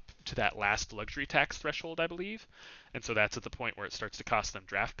up to that last luxury tax threshold, I believe, and so that's at the point where it starts to cost them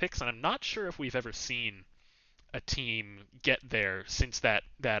draft picks. And I'm not sure if we've ever seen a team get there since that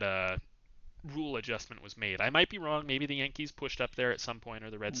rule adjustment was made. I might be wrong. Maybe the Yankees pushed up there at some point, or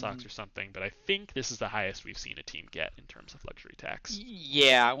the Red Sox Hmm. or something. But I think this is the highest we've seen a team get in terms of luxury tax.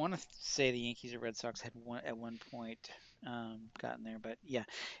 Yeah, I want to say the Yankees or Red Sox had one at one point gotten there, but yeah,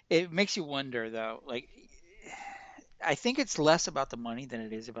 it makes you wonder though. Like, I think it's less about the money than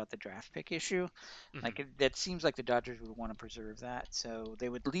it is about the draft pick issue. Mm-hmm. Like, that seems like the Dodgers would want to preserve that, so they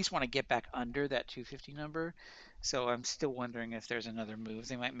would at least want to get back under that 250 number. So I'm still wondering if there's another move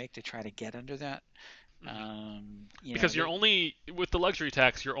they might make to try to get under that. Mm-hmm. Because you're They. only with the luxury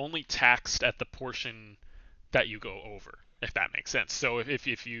tax, you're only taxed at the portion that you go over, if that makes sense. So if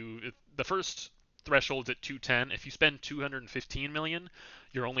the first threshold's at 210, if you spend 215 million,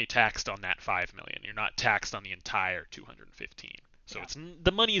 you're only taxed on that 5 million. You're not taxed on the entire 215. So Yeah. it's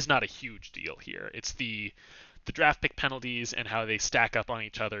the money is not a huge deal here. It's the draft pick penalties and how they stack up on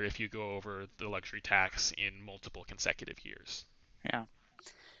each other if you go over the luxury tax in multiple consecutive years. Yeah.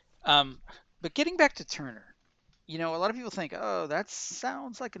 Um, but getting back to Turner, a lot of people think, oh, that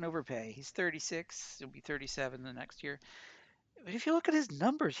sounds like an overpay. He's 36, he'll be 37 the next year. But if you look at his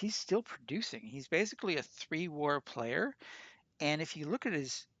numbers, he's still producing. He's basically a three-WAR player. And if you look at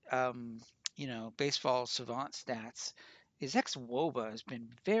his, baseball savant stats, his ex-WOBA has been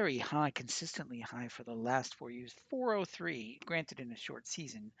very high, consistently high for the last 4 years. 403, granted in a short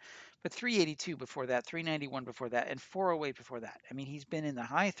season, but 382 before that, 391 before that, and 408 before that. I mean, he's been in the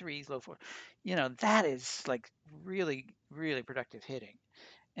high threes, low four. That is like really, really productive hitting,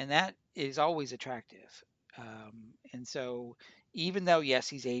 and that is always attractive. And so, even though yes,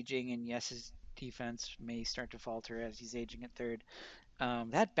 he's aging, and yes, his defense may start to falter as he's aging at third,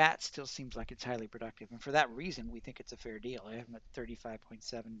 that bat still seems like it's highly productive, and for that reason, we think it's a fair deal. I have him at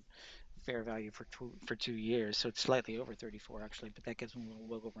 35.7 fair value for 2 years, so it's slightly over 34 actually, but that gives him a little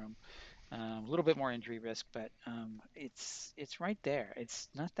wiggle room. A little bit more injury risk, but it's right there. It's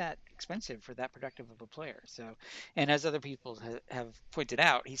not that expensive for that productive of a player. So, and as other people have pointed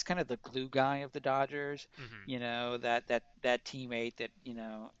out, he's kind of the glue guy of the Dodgers. Hmm. That teammate that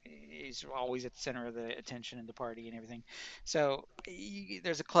is always at the center of the attention and the party and everything. So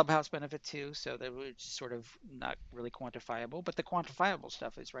there's a clubhouse benefit too. So that was sort of not really quantifiable, but the quantifiable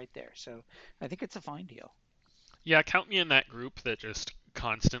stuff is right there. So I think it's a fine deal. Yeah, count me in that group that just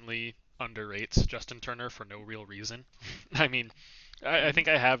constantly underrates Justin Turner for no real reason. I mean, I Hmm. think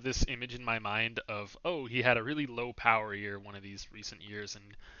I have this image in my mind of, oh, he had a really low power year one of these recent years,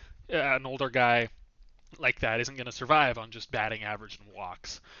 and an older guy like that isn't going to survive on just batting average and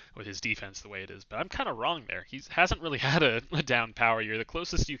walks with his defense the way it is. But I'm kind of wrong there. He hasn't really had a down power year. The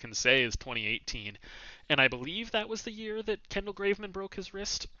closest you can say is 2018, and I believe that was the year that Kendall Graveman broke his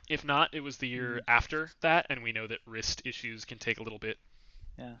wrist. If not, it was the year Hmm. after that, and we know that wrist issues can take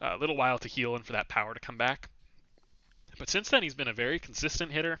Yeah. a little while to heal and for that power to come back. But since then, he's been a very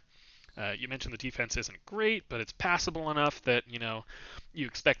consistent hitter. You mentioned the defense isn't great, but it's passable enough that you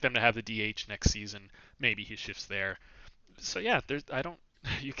expect them to have the DH next season. Maybe he shifts there. So yeah, there's I don't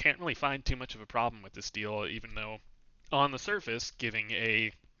you can't really find too much of a problem with this deal, even though on the surface, giving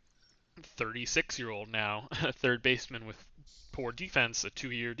a 36-year-old now a third baseman with poor defense a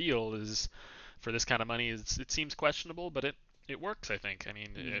 2-year deal is for this kind of money it seems questionable, but it works. I think. I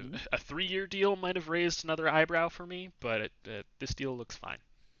mean, Hmm. a 3-year deal might have raised another eyebrow for me, but this deal looks fine.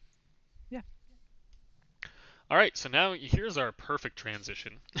 Yeah. All right, so now here's our perfect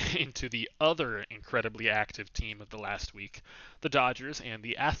transition into the other incredibly active team of the last week. The Dodgers and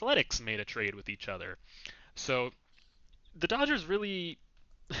the Athletics made a trade with each other. So the Dodgers really,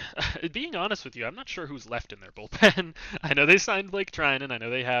 being honest with you, I'm not sure who's left in their bullpen. I know they signed Blake Trinan. I know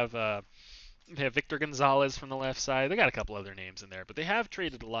they have Victor Gonzalez from the left side. They got a couple other names in there, but they have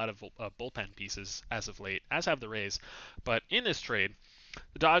traded a lot of bullpen pieces as of late, as have the Rays. But in this trade,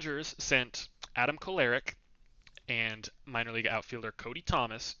 the Dodgers sent Adam Kolarek and minor league outfielder Cody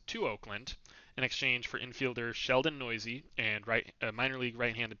Thomas to Oakland in exchange for infielder Sheldon Noisy and minor league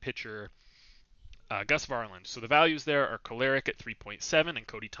right-handed pitcher Gus Varland. So the values there are Kolarek at 3.7 and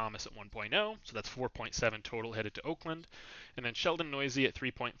Cody Thomas at 1.0. So that's 4.7 total headed to Oakland. And then Sheldon Noisy at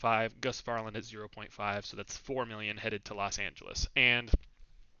 3.5, Gus Varland at 0.5. So that's 4 million headed to Los Angeles. And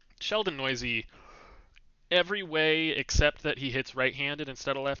Sheldon Noisy, every way except that he hits right-handed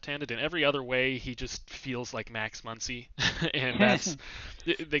instead of left-handed. In every other way, he just feels like Max Muncy, and that's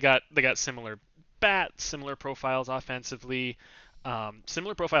they got similar bats, similar profiles offensively,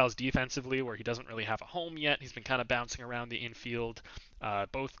 similar profiles defensively, where he doesn't really have a home yet. He's been kind of bouncing around the infield.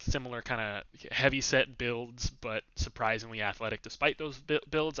 Both similar kind of heavy set builds, but surprisingly athletic despite those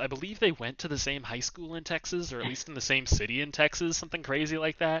builds. I believe they went to the same high school in Texas, or at least in the same city in Texas, something crazy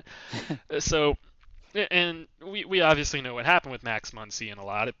like that. So and we obviously know what happened with Max Muncy, and a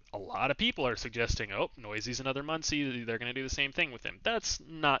lot of people are suggesting, oh, Noisy's another Muncy. They're going to do the same thing with him. That's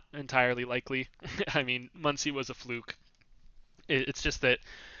not entirely likely. I mean, Muncy was a fluke. It's just that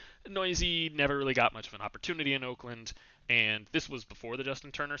Noisy never really got much of an opportunity in Oakland, and this was before the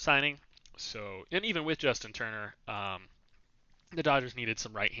Justin Turner signing. So, and even with Justin Turner, the Dodgers needed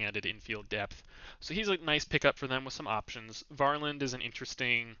some right-handed infield depth. So he's a nice pickup for them with some options. Varland is an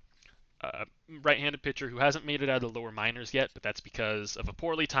interesting uh, right-handed pitcher who hasn't made it out of the lower minors yet, but that's because of a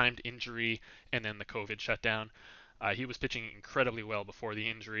poorly timed injury and then the COVID shutdown. He was pitching incredibly well before the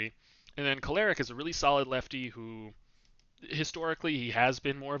injury. And then Kolarek is a really solid lefty who historically he has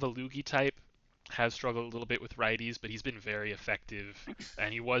been more of a loogie type, has struggled a little bit with righties, but he's been very effective,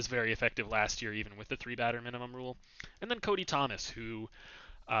 and he was very effective last year even with the three batter minimum rule. And then Cody Thomas, who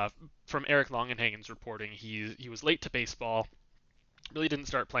from Eric Longenhagen's reporting, he was late to baseball, really didn't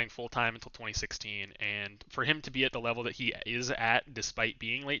start playing full time until 2016, and for him to be at the level that he is at, despite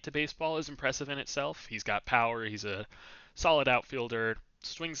being late to baseball, is impressive in itself. He's got power. He's a solid outfielder.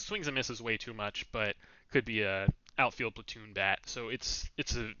 Swings and misses way too much, but could be a outfield platoon bat. So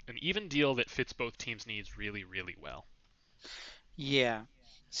an even deal that fits both teams' needs really really well. Yeah.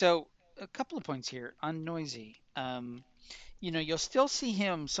 So a couple of points here on Noisy. You'll still see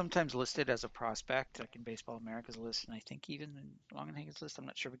him sometimes listed as a prospect, like in Baseball America's list, and I think even in Longenhagen's list. I'm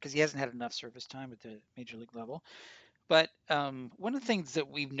not sure because he hasn't had enough service time at the major league level. But one of the things that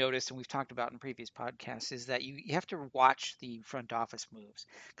we've noticed and we've talked about in previous podcasts is that you have to watch the front office moves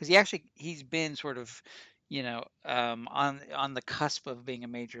because he's been sort of on the cusp of being a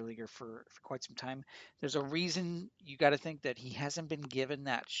major leaguer for quite some time. There's a reason you got to think that he hasn't been given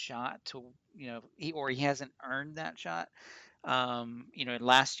that shot to he hasn't earned that shot.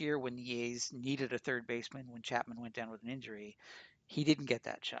 Last year when the A's needed a third baseman when Chapman went down with an injury, he didn't get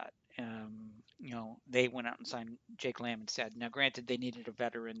that shot. They went out and signed Jake Lamb instead. Now, granted, they needed a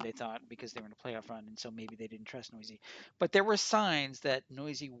veteran, they thought, because they were in a playoff run, and so maybe they didn't trust Noisy. But there were signs that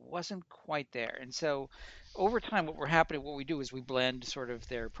Noisy wasn't quite there. And so over time, what we do is we blend sort of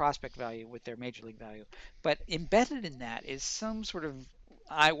their prospect value with their major league value. But embedded in that is some sort of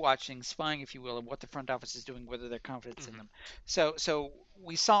eye watching, spying, if you will, of what the front office is doing, whether their confidence in Hmm. them. So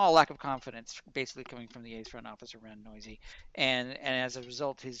we saw a lack of confidence basically coming from the A's front office around Noisy, and as a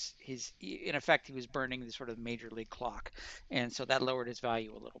result, his in effect he was burning the sort of major league clock, and so that lowered his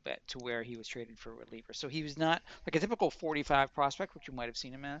value a little bit to where he was traded for a reliever. So he was not like a typical 45 prospect, which you might have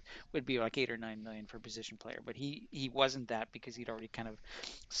seen him at, would be like 8 or 9 million for a position player, but he wasn't that because he'd already kind of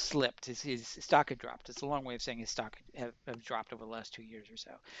slipped. His stock had dropped. It's a long way of saying his stock have dropped over the last 2 years or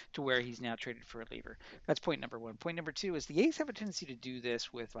so to where he's now traded for a reliever. That's point number one. Point number two is the A's have a tendency to do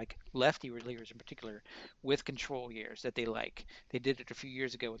this with like lefty relievers in particular with control years that they like. They did it a few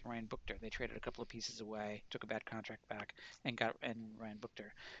years ago with Ryan Buchter. They traded a couple of pieces away, took a bad contract back, and got Ryan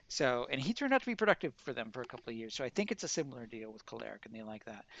Buchter. And he turned out to be productive for them for a couple of years. So I think it's a similar deal with Kolarek, and they like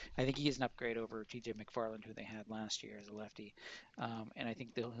that. I think he is an upgrade over T.J. McFarland, who they had last year as a lefty, and I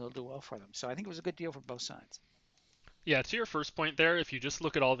think he'll do well for them. So I think it was a good deal for both sides. Yeah, to your first point there, if you just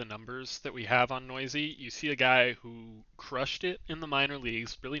look at all the numbers that we have on Noisy, you see a guy who crushed it in the minor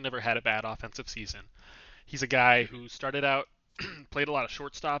leagues, really never had a bad offensive season. He's a guy who started out, played a lot of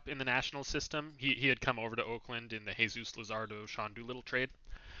shortstop in the national system. He had come over to Oakland in the Jesus Luzardo Sean Doolittle trade.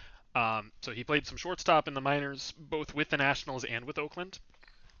 So he played some shortstop in the minors, both with the Nationals and with Oakland.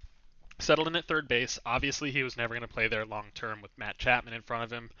 Settled in at third base. Obviously, he was never going to play there long term with Matt Chapman in front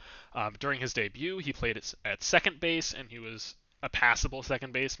of him. During his debut, he played at second base, and he was a passable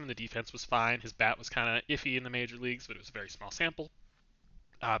second baseman. The defense was fine. His bat was kind of iffy in the major leagues, but it was a very small sample.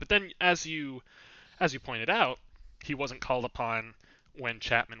 But then, as you pointed out, he wasn't called upon when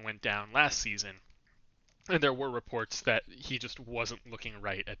Chapman went down last season, and there were reports that he just wasn't looking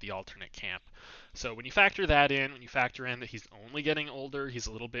right at the alternate camp. So when you factor that in, when you factor in that he's only getting older, he's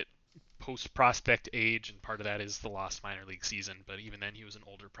a little bit post prospect age, and part of that is the lost minor league season. But even then, he was an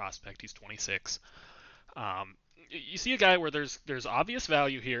older prospect. He's 26. You see a guy where there's obvious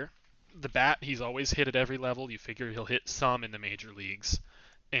value here. The bat, he's always hit at every level. You figure he'll hit some in the major leagues,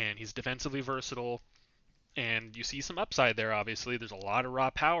 and he's defensively versatile. And you see some upside there. Obviously, there's a lot of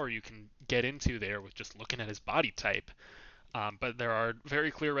raw power you can get into there with just looking at his body type. But there are very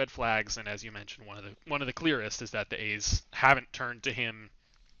clear red flags, and as you mentioned, one of the clearest is that the A's haven't turned to him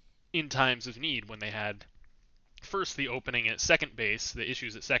in times of need when they had first the opening at second base, the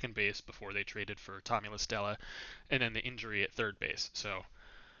issues at second base before they traded for Tommy La Stella, and then the injury at third base. So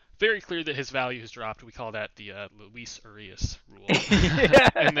very clear that his value has dropped. We call that the Luis Urias rule.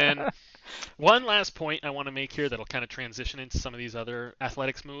 And then one last point I want to make here that'll kind of transition into some of these other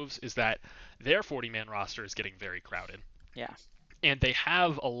athletics moves is that their 40-man roster is getting very crowded. Yeah. And they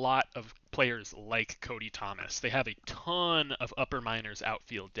have a lot of players like Cody Thomas. They have a ton of upper minors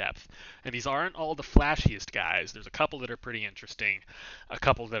outfield depth. And these aren't all the flashiest guys. There's a couple that are pretty interesting, a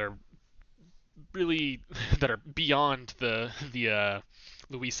couple that are really that are beyond the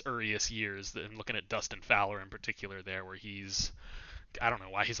Luis Urias years. And looking at Dustin Fowler in particular there, where he's I don't know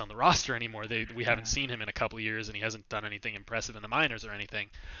why he's on the roster anymore. We haven't Yeah. seen him in a couple of years, and he hasn't done anything impressive in the minors or anything.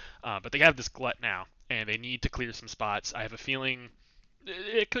 But they have this glut now, and they need to clear some spots. I have a feeling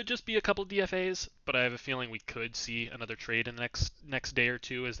it could just be a couple DFAs, but I have a feeling we could see another trade in the next day or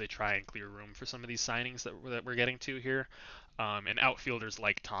two as they try and clear room for some of these signings that we're getting to here. And outfielders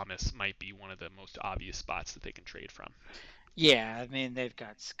like Thomas might be one of the most obvious spots that they can trade from. Yeah, I mean they've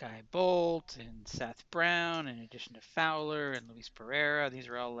got Sky Bolt and Seth Brown, in addition to Fowler and Luis Pereira. These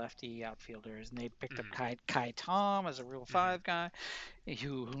are all lefty outfielders, and they picked up Mm-hmm. Kai Tom as a Rule Mm-hmm. Five guy,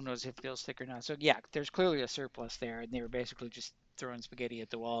 who knows if they'll stick or not. So yeah, there's clearly a surplus there, and they were basically just throwing spaghetti at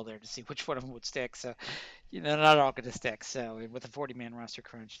the wall there to see which one of them would stick. So they're not all going to stick. So with a 40-man roster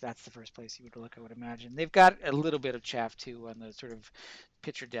crunch, that's the first place you would look, I would imagine. They've got a little bit of chaff too on the sort of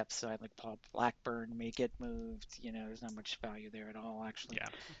pitcher depth side, like Paul Blackburn may get moved. There's not much value there at all, actually. Yeah.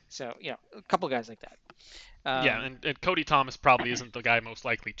 So, a couple guys like that. Yeah, Um, and Cody Thomas probably isn't the guy most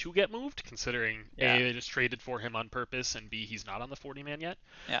likely to get moved, considering yeah, A, they just traded for him on purpose, and B, he's not on the 40 man yet.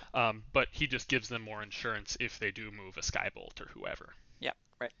 yeah, But he just gives them more insurance if they do move a Skybolt or whoever. yeah,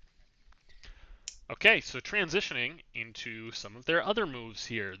 right. Okay, so transitioning into some of their other moves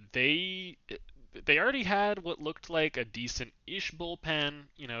here. They already had what looked like a decent-ish bullpen,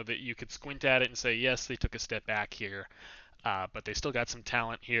 that you could squint at it and say, yes, they took a step back here, but they still got some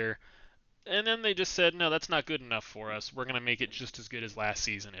talent here. And then they just said, no, that's not good enough for us. We're going to make it just as good as last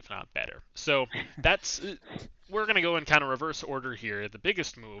season, if not better. So that's we're going to go in kind of reverse order here. The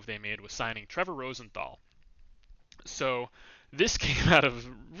biggest move they made was signing Trevor Rosenthal. So this came out of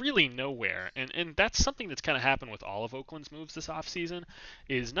really nowhere, and that's something that's kind of happened with all of Oakland's moves this offseason,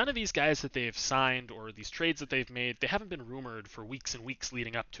 is none of these guys that they've signed or these trades that they've made, they haven't been rumored for weeks and weeks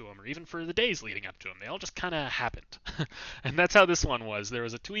leading up to them, or even for the days leading up to them. They all just kind of happened. And that's how this one was. There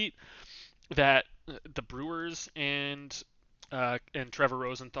was a tweet that the Brewers and Trevor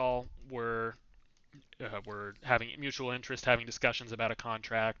Rosenthal were having mutual interest, having discussions about a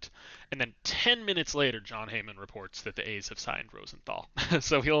contract, and then 10 minutes later, John Heyman reports that the A's have signed Rosenthal.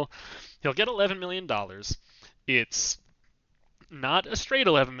 So he'll get $11 million. It's not a straight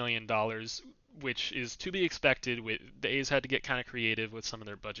 $11 million, which is to be expected. With the A's had to get kind of creative with some of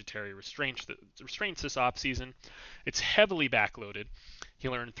their budgetary restraints this offseason. It's heavily backloaded.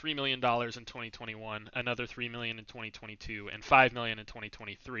 He'll earn $3 million in 2021, another $3 million in 2022, and $5 million in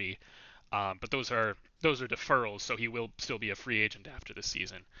 2023. But those are deferrals, so he will still be a free agent after the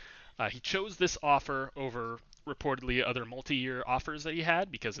season. He chose this offer over reportedly other multi-year offers that he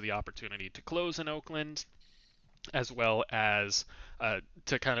had because of the opportunity to close in Oakland, as well as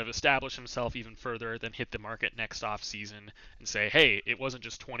to kind of establish himself even further, then hit the market next off season and say, hey, it wasn't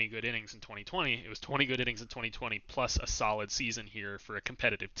just 20 good innings in 2020, it was 20 good innings in 2020 plus a solid season here for a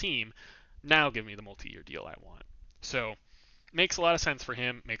competitive team. Now give me the multi-year deal I want. So makes a lot of sense for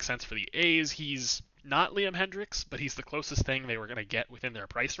him, makes sense for the A's. He's not Liam Hendricks, but he's the closest thing they were going to get within their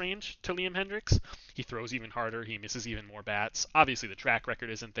price range to Liam Hendricks. He throws even harder, he misses even more bats. Obviously, the track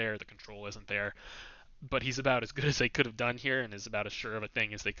record isn't there, the control isn't there, but he's about as good as they could have done here and is about as sure of a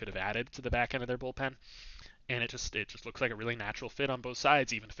thing as they could have added to the back end of their bullpen. And it just looks like a really natural fit on both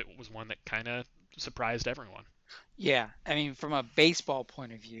sides, even if it was one that kind of surprised everyone. Yeah, I mean, from a baseball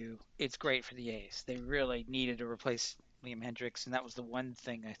point of view, it's great for the A's. They really needed to replace Liam Hendricks, and that was the one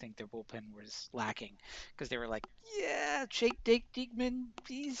thing I think their bullpen was lacking because they were like, yeah, Jake Diekman,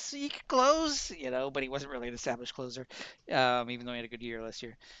 he could close, but he wasn't really an established closer, even though he had a good year last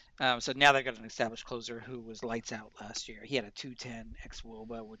year. So now they've got an established closer who was lights out last year. He had a 210 ex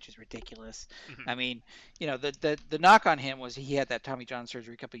Woba, which is ridiculous. Mm-hmm. I mean, the knock on him was he had that Tommy John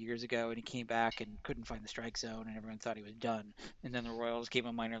surgery a couple of years ago, and he came back and couldn't find the strike zone, and everyone thought he was done. And then the Royals gave him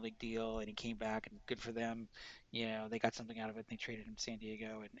a minor league deal, and he came back, and good for them. They got something out of it. And they traded him to San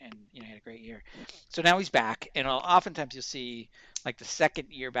Diego, and he had a great year. So now he's back, and oftentimes you'll see like the second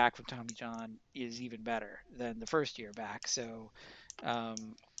year back from Tommy John is even better than the first year back. So um,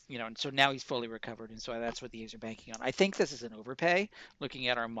 and so now he's fully recovered, and so that's what the A's are banking on. I think this is an overpay. Looking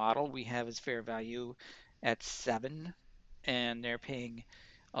at our model, we have his fair value at 7, and they're paying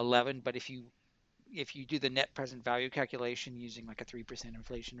 11. But if you do the net present value calculation using like a 3%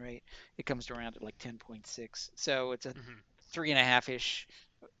 inflation rate, it comes to around at like 10.6. So it's a Mm-hmm. 3.5-ish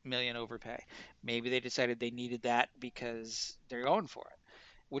million overpay. Maybe they decided they needed that because they're going for it,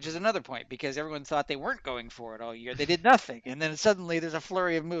 which is another point because everyone thought they weren't going for it all year. They did nothing, and then suddenly there's a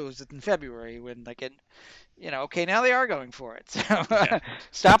flurry of moves in February when like okay, now they are going for it. So Yeah.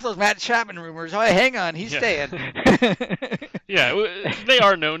 stop those Matt Chapman rumors. Oh, hang on, he's Yeah. staying. Yeah, they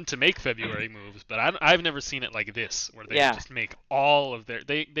are known to make February moves, but I've never seen it like this, where they Yeah, just make all of their.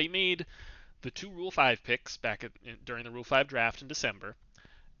 They made the two Rule 5 picks during the Rule 5 draft in December,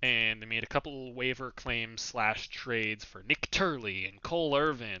 and they made a couple waiver claims slash trades for Nick Turley and Cole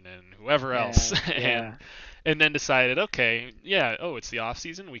Irvin and whoever else, yeah, and yeah, and then decided, okay, yeah, oh, it's the off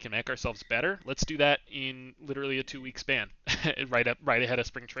season, we can make ourselves better. Let's do that in literally a 2 week span, right ahead of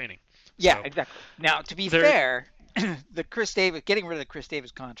spring training. yeah, So exactly. Now, to be they're. fair, the Chris Davis getting rid of the Chris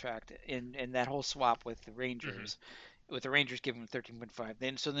Davis contract in that whole swap with the Mhm. Rangers, giving him 13.5,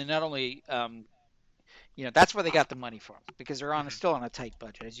 then so they not only that's where they got the money from because they're Hmm. still on a tight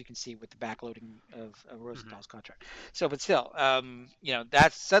budget, as you can see with the backloading of Hmm. Rosenthal's contract. So, but still,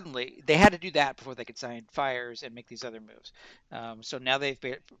 that's suddenly they had to do that before they could sign Fires and make these other moves. So now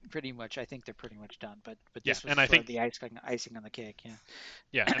pretty much, I think they're pretty much done. But Yeah, this was and I sort of think the icing on the cake.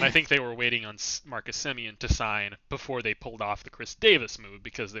 they were waiting on Marcus Semien to sign before they pulled off the Chris Davis move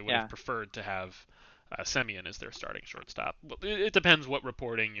because they would have Yeah. preferred to have Semien as their starting shortstop. Well, it depends what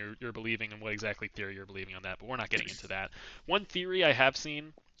reporting you're believing and what exactly theory you're believing on that, but we're not getting into that. One theory I have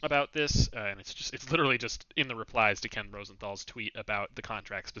seen about this, and it's literally just in the replies to Ken Rosenthal's tweet about the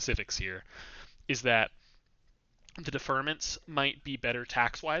contract specifics here, is that the deferments might be better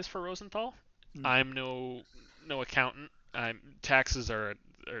tax wise for Rosenthal. Mm. I'm no accountant. Taxes are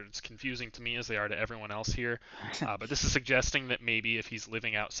as confusing to me as they are to everyone else here. But this is suggesting that maybe if he's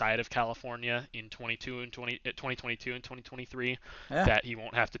living outside of California in 2022 and 2023, Yeah. that he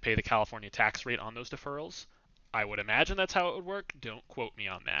won't have to pay the California tax rate on those deferrals. I would imagine that's how it would work. Don't quote me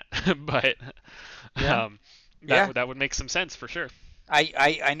on that, but Yeah. um, Yeah. that would make some sense for sure.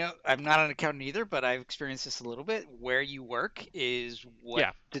 I know I'm not an accountant either, but I've experienced this a little bit. Where you work is what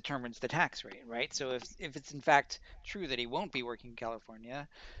Yeah. determines the tax rate, right? So if it's in fact true that he won't be working in California,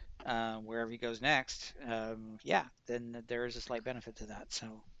 wherever he goes next, yeah, then there is a slight benefit to that.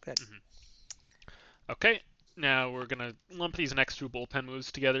 So good. Hmm. Okay, now we're gonna lump these next two bullpen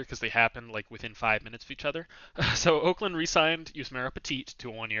moves together because they happened like within 5 minutes of each other. So Oakland re-signed Yusmeiro Petit to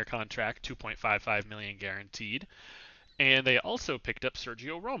a one-year contract, 2.55 million guaranteed, and they also picked up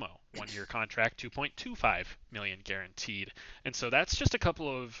Sergio Romo, one-year contract, 2.25 million guaranteed. And so that's just a couple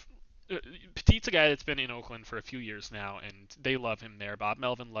of Petit's a guy that's been in Oakland for a few years now, and they love him there. Bob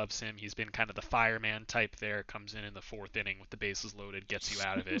Melvin loves him. He's been kind of the fireman type there. Comes in the fourth inning with the bases loaded, gets you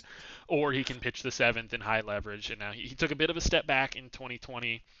out of it, or he can pitch the seventh in high leverage. And now he took a bit of a step back in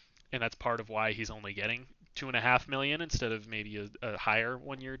 2020, and that's part of why he's only getting 2.5 million instead of maybe a higher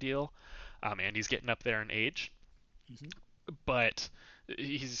one-year deal. And he's getting up there in age, Hmm. but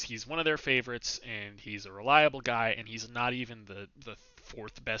he's one of their favorites, and he's a reliable guy, and he's not even the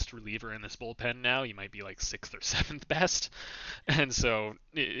fourth best reliever in this bullpen now. He might be like sixth or seventh best. And so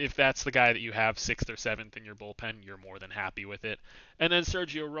if that's the guy that you have sixth or seventh in your bullpen, you're more than happy with it. And then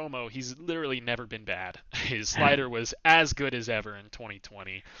Sergio Romo, he's literally never been bad. His slider was as good as ever in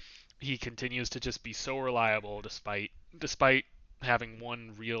 2020. He continues to just be so reliable despite having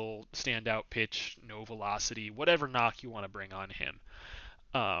one real standout pitch, no velocity, whatever knock you want to bring on him.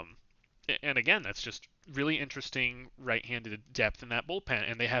 Um, and again, that's just really interesting right-handed depth in that bullpen,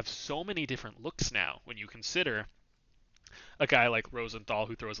 and they have so many different looks now when you consider a guy like Rosenthal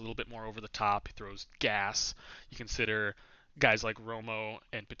who throws a little bit more over the top, he throws gas. You consider guys like Romo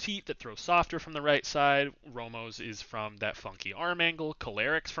and Petit that throw softer from the right side. Romo's is from that funky arm angle.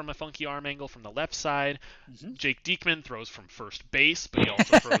 Kolarik's from a funky arm angle from the left side. Hmm. Jake Diekman throws from first base, but he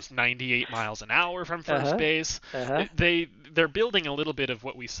also throws 98 miles an hour from first Uh-huh. base. Uh-huh. They're building a little bit of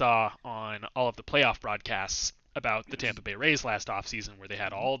what we saw on all of the playoff broadcasts about the Tampa Bay Rays last offseason, where they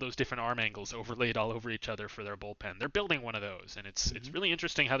had Hmm. all those different arm angles overlaid all over each other for their bullpen. They're building one of those, and it's Hmm. really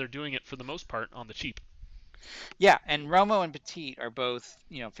interesting how they're doing it for the most part on the cheap. Yeah, and Romo and Petit are both,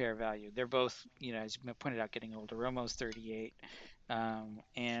 fair value. They're both, as you pointed out, getting older. Romo's 38,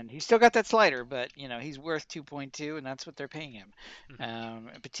 and he's still got that slider, but he's worth 2.2, and that's what they're paying him. Hmm.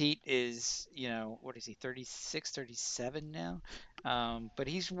 Petit is, what is he, 36, 37 now? But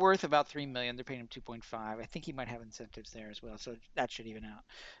he's worth about 3 million. They're paying him 2.5. I think he might have incentives there as well, so that should even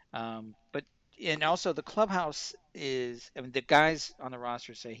out. But and also the clubhouse is, I mean, the guys on the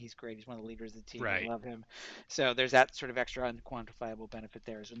roster say he's great. He's one of the leaders of the team. They Right. love him. So there's that sort of extra unquantifiable benefit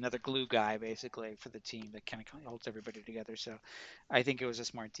there. Is another glue guy basically for the team that kind of holds everybody together. So I think it was a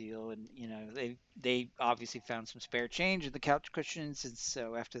smart deal, and they obviously found some spare change in the couch cushions, and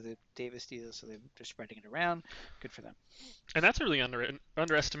so after the Davis deal, so they're spreading it around. Good for them. And that's a really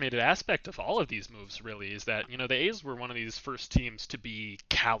underestimated aspect of all of these moves, really, is that, the A's were one of these first teams to be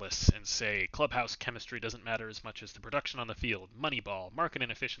callous and say clubhouse chemistry doesn't matter as much as the production on the field, moneyball, market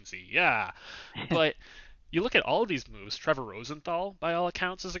inefficiency, yeah. But you look at all of these moves. Trevor Rosenthal, by all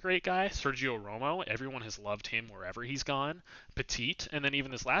accounts, is a great guy. Sergio Romo, everyone has loved him wherever he's gone. Petit, and then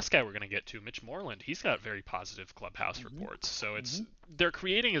even this last guy we're going to get to, Mitch Moreland, he's got very positive clubhouse Hmm. reports. So Hmm. they're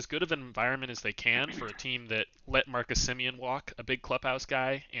creating as good of an environment as they can for a team that let Marcus Semien walk, a big clubhouse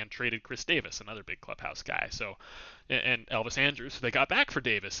guy, and traded Chris Davis, another big clubhouse guy. So, and Elvis Andrus, who they got back for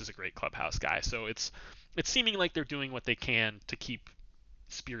Davis, is a great clubhouse guy. So it's seeming like they're doing what they can to keep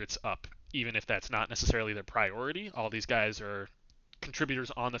spirits up, even if that's not necessarily their priority. All these guys are contributors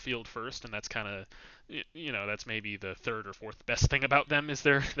on the field first, and that's kind of, that's maybe the third or fourth best thing about them is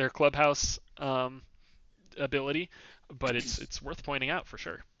their clubhouse ability, but it's worth pointing out for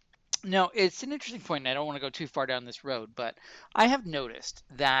sure. No, it's an interesting point, and I don't want to go too far down this road, but I have noticed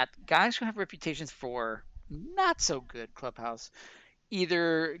that guys who have reputations for not so good clubhouse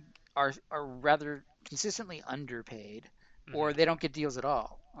either are rather consistently underpaid or Hmm. they don't get deals at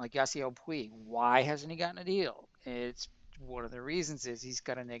all. Like Yasiel Puig, why hasn't he gotten a deal? It's one of the reasons is he's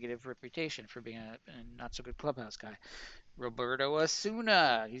got a negative reputation for being a not so good clubhouse guy. Roberto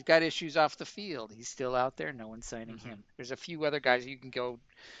Osuna, he's got issues off the field. He's still out there. No one's signing Hmm. him. There's a few other guys you can go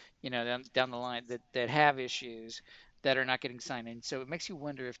down the line that have issues that are not getting signed in. So it makes you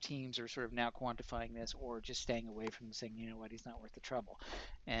wonder if teams are sort of now quantifying this or just staying away from him, saying, you know what, he's not worth the trouble.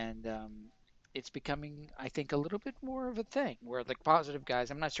 And it's becoming, I think, a little bit more of a thing where like positive guys,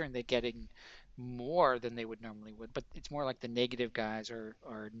 I'm not sure they're getting more than they would normally would, but it's more like the negative guys are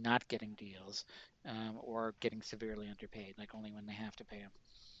not getting deals or getting severely underpaid, like only when they have to pay them.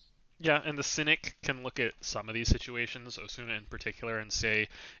 Yeah, and the cynic can look at some of these situations, Osuna in particular, and say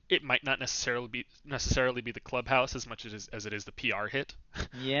it might not necessarily be the clubhouse as much as it is the PR hit.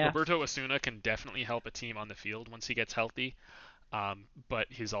 Yeah, Roberto Osuna can definitely help a team on the field once he gets healthy, but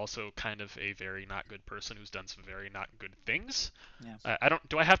he's also kind of a very not good person who's done some very not good things. yeah. I don't.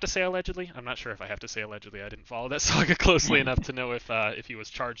 Do I have to say allegedly? I'm not sure if I have to say allegedly. I didn't follow that saga closely enough to know if he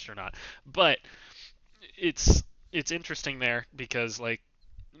was charged or not. But it's it's interesting there because like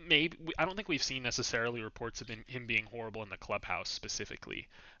maybe I don't think we've seen necessarily reports of him being horrible in the clubhouse specifically,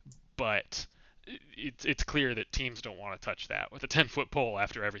 but it's clear that teams don't want to touch that with a 10-foot pole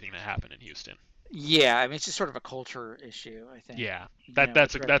after everything that happened in Houston. Yeah, I mean, it's just sort of a culture issue, I think. Yeah, You know,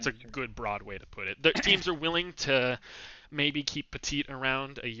 that's it's a rather that's than a good broad way to put it. The teams are willing to maybe keep Petit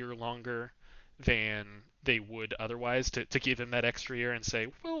around a year longer than they would otherwise to give him that extra year and say,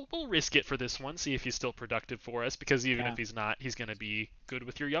 we'll risk it for this one, see if he's still productive for us, because even if yeah, he's not, he's going to be good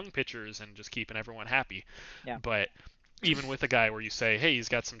with your young pitchers and just keeping everyone happy. yeah, But even with a guy where you say, hey, he's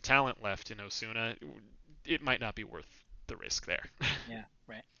got some talent left in Osuna, it might not be worth the risk there. yeah,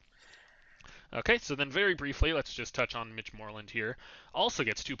 right. Okay, so then very briefly, let's just touch on Mitch Moreland here. Also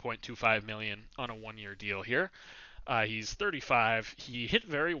gets 2.25 million on a one-year deal here. He's 35. He hit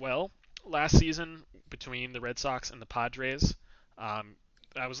very well last season between the Red Sox and the Padres. Um,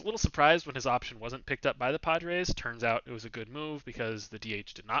 I was a little surprised when his option wasn't picked up by the Padres. Turns out it was a good move because the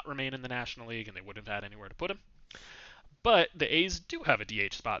DH did not remain in the National League and they wouldn't have had anywhere to put him. But the A's do have a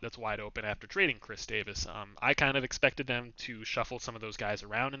DH spot that's wide open after trading Chris Davis. I kind of expected them to shuffle some of those guys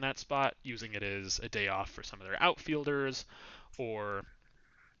around in that spot, using it as a day off for some of their outfielders, or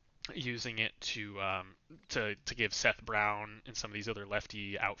using it to give Seth Brown and some of these other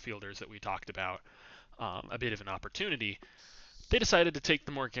lefty outfielders that we talked about a bit of an opportunity. They decided to take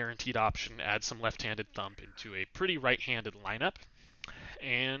the more guaranteed option, add some left-handed thump into a pretty right-handed lineup,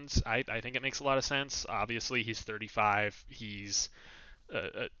 and I think it makes a lot of sense. Obviously, he's 35. He's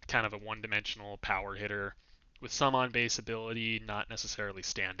a kind of a one-dimensional power hitter with some on-base ability, not necessarily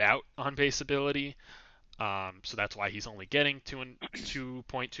stand out on-base ability. So that's why he's only getting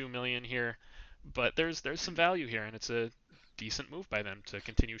 2.2 million here. But there's some value here, and it's a decent move by them to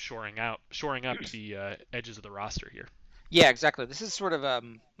continue shoring up the edges of the roster here. Yeah, exactly. This is sort of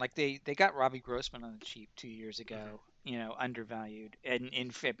like they got Robbie Grossman on the cheap 2 years Hmm. ago, undervalued, and in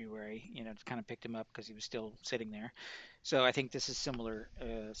February, kind of picked him up because he was still sitting there. So I think this is similar.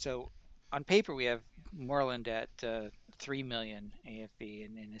 So on paper we have Moreland at 3 million AFV,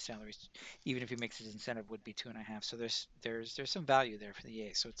 and his salaries, even if he makes his incentive, would be 2.5. So there's some value there for the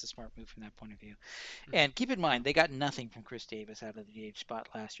A's. So it's a smart move from that point of view. Hmm. And keep in mind, they got nothing from Chris Davis out of the DH spot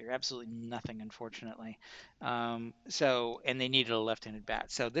last year. Absolutely nothing, unfortunately. And they needed a left-handed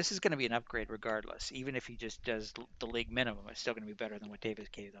bat. So this is going to be an upgrade regardless. Even if he just does the league minimum, it's still going to be better than what Davis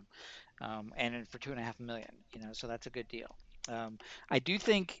gave them. And for 2.5 million, so that's a good deal. Um, I do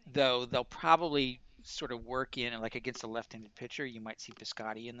think though they'll probably sort of work in like against a left-handed pitcher, you might see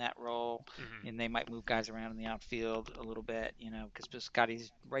Piscotty in that role, Hmm. and they might move guys around in the outfield a little bit, because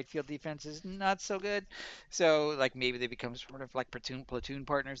Piscotty's right field defense is not so good. So like maybe they become sort of like platoon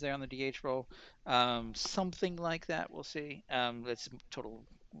partners there on the DH role, something like that. We'll see. That's total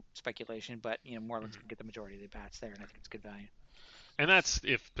speculation, but Moreland's Hmm. gonna get the majority of the bats there, and I think it's good value. And that's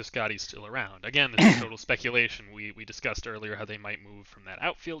if Piscotty's still around. Again, this is total speculation. We discussed earlier how they might move from that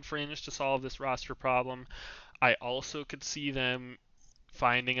outfield fringe to solve this roster problem. I also could see them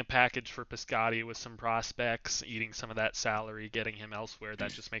finding a package for Piscotty with some prospects, eating some of that salary, getting him elsewhere.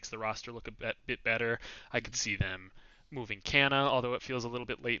 That just makes the roster look a bit better. I could see them moving Canna, although it feels a little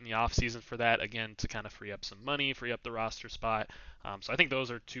bit late in the offseason for that, again, to kind of free up some money, free up the roster spot. So I think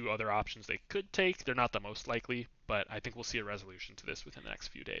those are two other options they could take. They're not the most likely, but I think we'll see a resolution to this within the next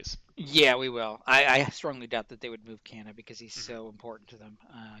few days. Yeah, we will. I strongly doubt that they would move Canna because he's Hmm. so important to them.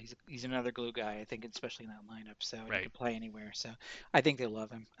 He's another glue guy, I think, especially in that lineup. So, and he Right. can play anywhere. So, I think they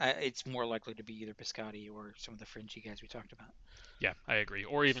love him. It's more likely to be either Biscotti or some of the fringy guys we talked about. Yeah, I agree.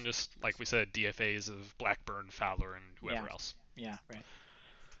 Or even just like we said, DFAs of Blackburn, Fowler, and Yeah, whoever else. yeah, right.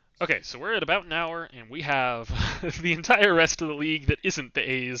 Okay, so we're at about an hour, and we have the entire rest of the league that isn't the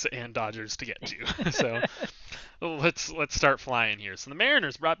A's and Dodgers to get to. So let's start flying here. So the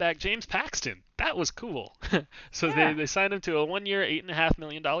Mariners brought back James Paxton. That was cool. So they, Yeah. they signed him to a 1 year, $8.5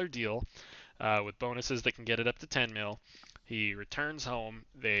 million deal with bonuses that can get it up to 10 mil. He returns home.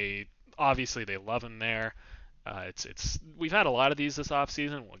 They love him there. It's we've had a lot of these this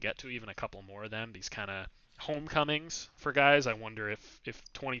offseason. We'll get to even a couple more of them. These kind of homecomings for guys. I wonder if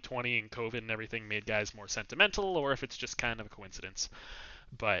 2020 and COVID and everything made guys more sentimental, or if it's just kind of a coincidence.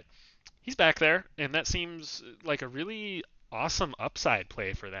 But he's back there, and that seems like a really awesome upside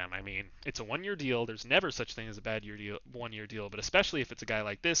play for them. I mean, it's a 1 year deal. There's never such thing as a bad 1 year deal, but especially if it's a guy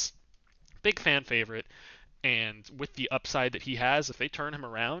like this, big fan favorite, and with the upside that he has, if they turn him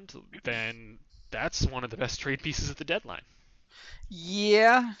around, then that's one of the best trade pieces at the deadline.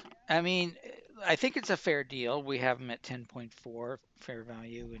 Yeah, I mean, I think it's a fair deal. We have him at 10.4 fair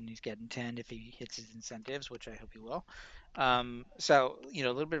value, and he's getting 10 if he hits his incentives, which I hope he will. So, a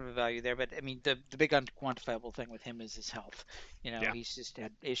little bit of a value there, but I mean, the big unquantifiable thing with him is his health. Yeah. He's just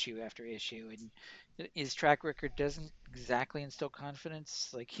had issue after issue, and his track record doesn't exactly instill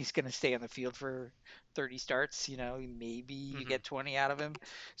confidence. Like he's going to stay on the field for 30 starts, maybe you Hmm. get 20 out of him.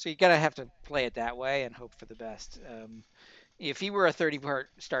 So you got to have to play it that way and hope for the best. If he were a 30 part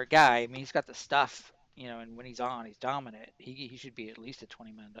start guy, I mean, he's got the stuff, and when he's on, he's dominant. He should be at least a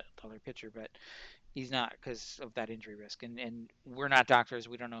 $20 million pitcher, but he's not because of that injury risk. And we're not doctors.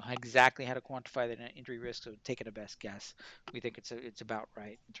 We don't know exactly how to quantify that injury risk, so take it a best guess. We think it's about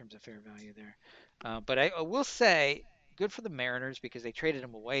right in terms of fair value there. But I will say, good for the Mariners because they traded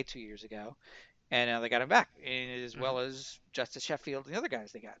him away 2 years ago, and now they got him back, and as Hmm. well as Justice Sheffield and the other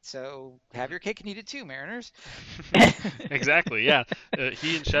guys they got. So have Hmm. your cake and eat it too, Mariners. Exactly. Yeah.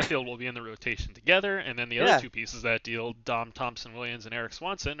 He and Sheffield will be in the rotation together, and then the other Yeah. two pieces of that deal, Dom Thompson Williams and Eric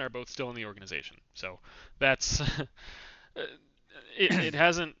Swanson, are both still in the organization. So that's it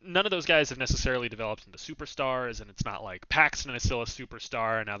hasn't. None of those guys have necessarily developed into superstars, and it's not like Paxton is still a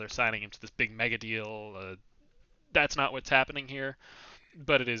superstar, and now they're signing him to this big mega deal. That's not what's happening here.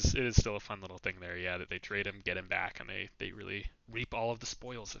 But it is still a fun little thing there, yeah, that they trade him, get him back, and they really reap all of the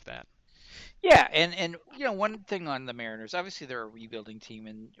spoils of that. Yeah, and one thing on the Mariners, obviously they're a rebuilding team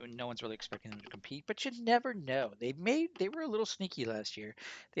and no one's really expecting them to compete, but you never know. They were a little sneaky last year.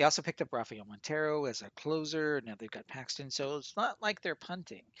 They also picked up Rafael Montero as a closer, and now they've got Paxton, so it's not like they're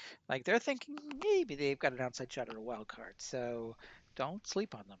punting. Like they're thinking maybe they've got an outside shot at a wild card. So don't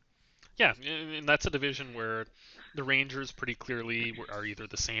sleep on them. Yeah, and that's a division where the Rangers pretty clearly are either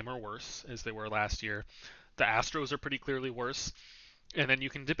the same or worse as they were last year. The Astros are pretty clearly worse. And then you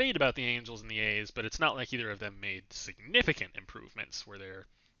can debate about the Angels and the A's, but it's not like either of them made significant improvements where they're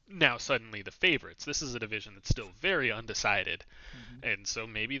now suddenly the favorites. This is a division that's still very undecided. Hmm. And so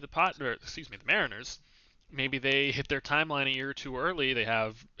maybe the Mariners, maybe they hit their timeline a year or two early. They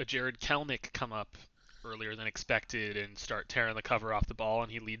have a Jared Kelnick come up earlier than expected and start tearing the cover off the ball,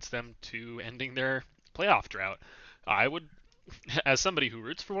 and he leads them to ending their playoff drought. I would, as somebody who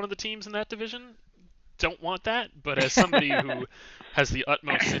roots for one of the teams in that division, don't want that, but as somebody who has the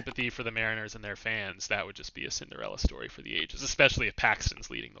utmost sympathy for the Mariners and their fans, that would just be a Cinderella story for the ages, especially if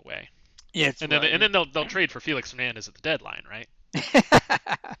Paxton's leading the way. Yeah, it's And then well. and then they'll trade for Felix Hernandez at the deadline, right?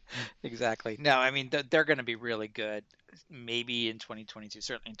 Exactly. No, I mean they're going to be really good. Maybe in 2022,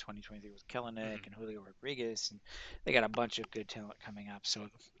 certainly in 2023 with Kellenic Mm-hmm. and Julio Rodriguez, and they got a bunch of good talent coming up. So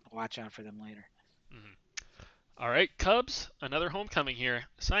watch out for them later. Mm-hmm. All right, Cubs, another homecoming here.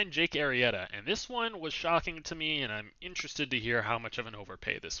 Signed Jake Arrieta, and this one was shocking to me, and I'm interested to hear how much of an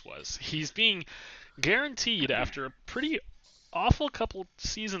overpay this was. He's being guaranteed after a pretty awful couple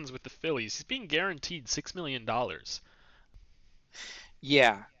seasons with the Phillies. He's being guaranteed $6 million.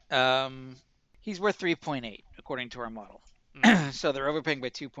 Yeah, he's worth 3.8 according to our model. Mm-hmm. So they're overpaying by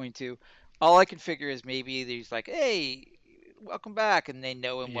 2.2. All I can figure is maybe there's like, hey, welcome back, and they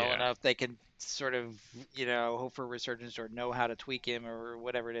know him well Yeah. enough they can sort of, hope for a resurgence or know how to tweak him or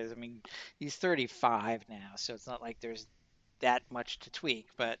whatever it is. I mean, he's 35 now, so it's not like there's that much to tweak,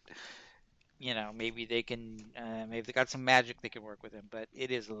 but maybe they can, maybe they got some magic they can work with him, but it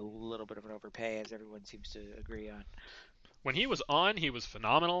is a little bit of an overpay as everyone seems to agree on. When he was on, he was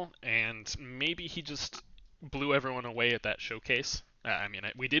phenomenal, and maybe he just blew everyone away at that showcase. I mean,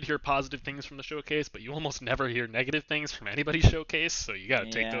 we did hear positive things from the showcase, but you almost never hear negative things from anybody's showcase, so you got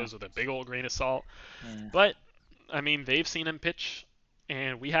to take Yeah, those with a big old grain of salt. yeah. But I mean, they've seen him pitch,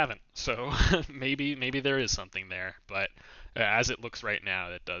 and we haven't, so maybe there is something there. But as it looks right now,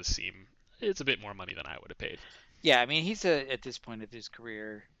 it does seem it's a bit more money than I would have paid. Yeah, I mean, he's a at this point of his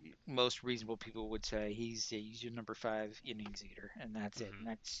career, most reasonable people would say he's your number five innings eater, and that's it. Hmm. And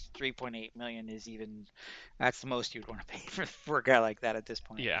that's 3.8 million is even that's the most you'd want to pay for a guy like that at this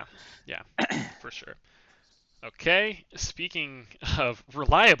point. Yeah, yeah, for sure. Okay, speaking of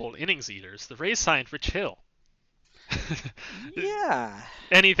reliable innings eaters, the Rays signed Rich Hill. Yeah.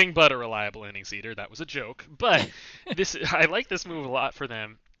 Anything but a reliable innings eater. That was a joke, but this I like this move a lot for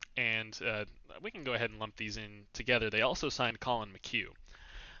them, and we can go ahead and lump these in together. They also signed Colin McHugh.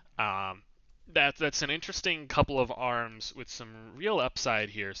 Um, that's an interesting couple of arms with some real upside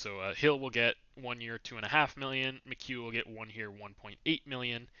here. So Hill will get 1 year, 2.5 million. McHugh will get 1 year, 1.8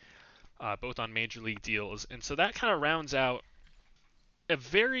 million, both on major league deals, and so that kind of rounds out a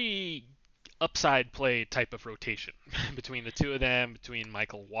very upside play type of rotation between the two of them, between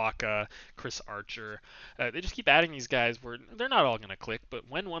Michael Waka, Chris Archer. They just keep adding these guys where they're not all going to click, but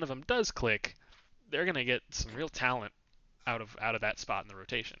when one of them does click, they're going to get some real talent out of that spot in the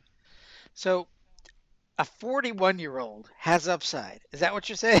rotation. So a 41-year-old has upside. Is that what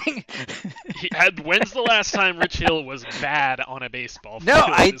you're saying? When's the last time Rich Hill was bad on a baseball No, field?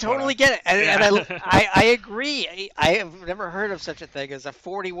 I Is what totally I'm. get it, and Yeah. I agree. I have never heard of such a thing as a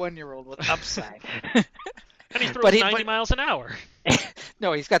 41-year-old with upside. And he But throws he, 90 but miles an hour.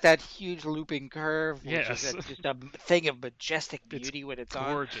 no, he's got that huge looping curve, which is Yes. just a thing of majestic It's beauty when it's on.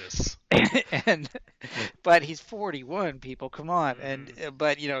 gorgeous. And but he's 41, people, come on. And Hmm.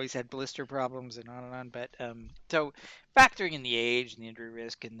 but he's had blister problems and on and on. But so factoring in the age and the injury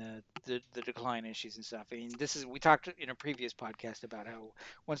risk and the decline issues and stuff. I mean, this is we talked in a previous podcast about how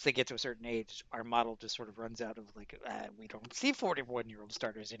once they get to a certain age, our model just sort of runs out of like we don't see 41-year-old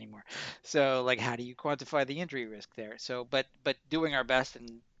starters anymore. So like, how do you quantify the injury risk there? So but doing our best and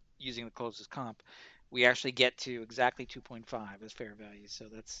using the closest comp, we actually get to exactly 2.5 as fair value. So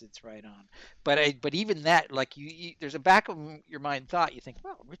it's right on. But even that, like there's a back of your mind thought. You think,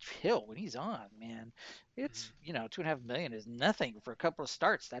 well, Rich Hill when he's on, man, it's Hmm. 2.5 million is nothing for a couple of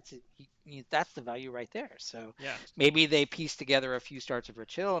starts. That's the value right there. So Yeah. maybe they piece together a few starts of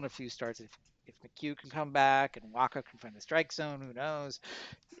Rich Hill and a few starts if McHugh can come back and Waka can find the strike zone, who knows?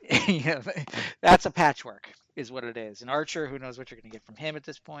 Yeah, that's a patchwork, is what it is. And Archer, who knows what you're going to get from him at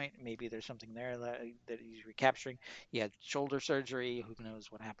this point? Maybe there's something there that he's recapturing. He had shoulder surgery. Who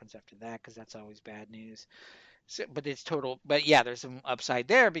knows what happens after that? Because that's always bad news. So, but it's total. But yeah, there's some upside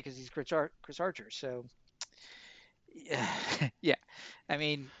there because he's Chris Archer. So yeah, yeah. I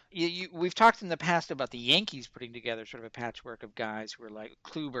mean, we've talked in the past about the Yankees putting together sort of a patchwork of guys who are like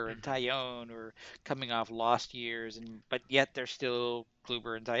Kluber and Hmm. Tyone, who are coming off lost years, and but yet they're still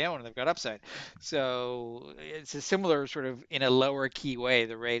Kluber and Tyone, and they've got upside. So it's a similar sort of in a lower key way.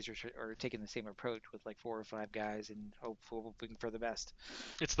 The Rays are taking the same approach with like four or five guys and hoping for the best.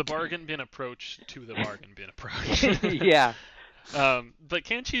 It's the bargain bin approach to the bargain bin approach. Yeah, But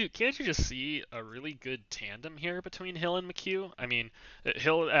can't you just see a really good tandem here between Hill and McHugh? I mean,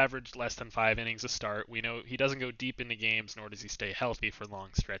 Hill averaged less than 5 innings a start. We know he doesn't go deep into games, nor does he stay healthy for long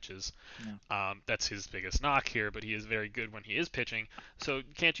stretches. no. That's his biggest knock here, but he is very good when he is pitching. So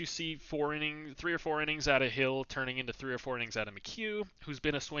can't you see 3 or 4 innings out of Hill turning into 3 or 4 innings out of McHugh, who's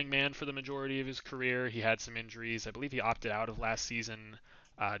been a swing man for the majority of his career? He had some injuries. I believe he opted out of last season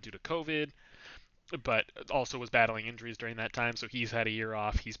due to COVID, but also was battling injuries during that time, so he's had a year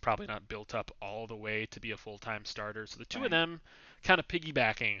off. He's probably not built up all the way to be a full-time starter. So the two of Right. them kind of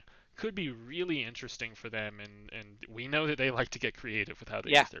piggybacking could be really interesting for them, and we know that they like to get creative with how they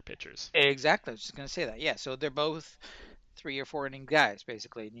Yeah, use their pitchers. exactly. I was just gonna say that. Yeah, so they're both 3 or 4 inning guys,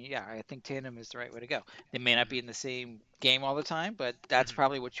 basically. And yeah, I think tandem is the right way to go. They may not Hmm. be in the same game all the time, but that's Hmm.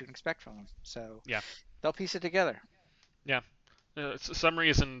 probably what you can expect from them. So Yeah, they'll piece it together. yeah. Some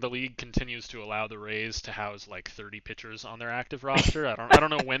reason the league continues to allow the Rays to house like 30 pitchers on their active roster. I don't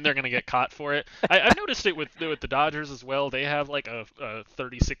know when they're going to get caught for it. I've noticed it with the Dodgers as well. They have like a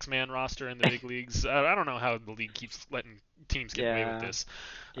 36-man roster in the big leagues. I don't know how the league keeps letting teams get away with Yeah, this,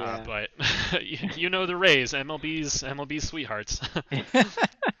 yeah. but you know the Rays, MLB's sweethearts.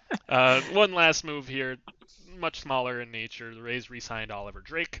 One last move here, much smaller in nature. The Rays re-signed Oliver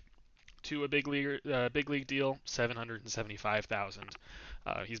Drake to a big league deal, 775,000.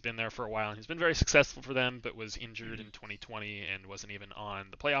 He's been there for a while and he's been very successful for them, but was injured Mhm. in 2020 and wasn't even on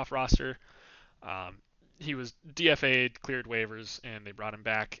the playoff roster. Um, he was DFA'd, cleared waivers, and they brought him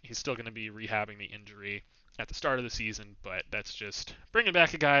back. He's still going to be rehabbing the injury. at the start of the season, but that's just bringing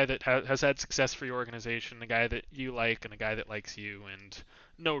back a guy that has had success for your organization, a guy that you like, and a guy that likes you, and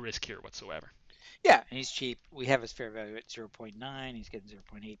no risk here whatsoever. Yeah, and he's cheap. We have his fair value at 0.9. He's getting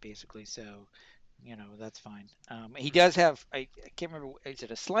 0.8 basically, so that's fine. He does have I can't remember, is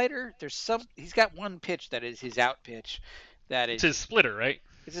it a slider? He's got one pitch that is his out pitch that It's is his splitter, right?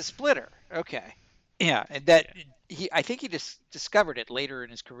 it's a splitter. Okay. Yeah, and that Yeah. I think he just discovered it later in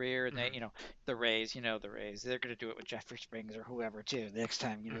his career, and Hmm. the Rays, the Rays, they're gonna do it with Jeffrey Springs or whoever too. The next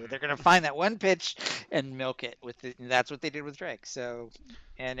time, they're gonna Hmm. find that one pitch and milk it with it, and that's what they did with Drake. So,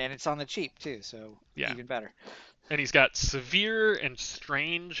 and it's on the cheap too, so Yeah. even better. And he's got severe and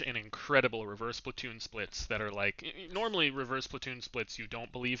strange and incredible reverse platoon splits that are like normally reverse platoon splits you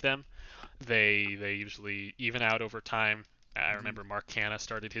don't believe them. They usually even out over time. I Hmm. remember Mark Canna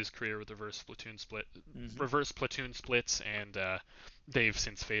started his career with Hmm. reverse platoon splits, and they've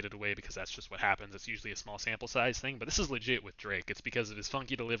since faded away because that's just what happens. It's usually a small sample size thing, but this is legit with Drake. It's because of his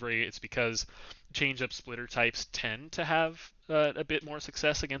funky delivery. It's because changeup splitter types tend to have a bit more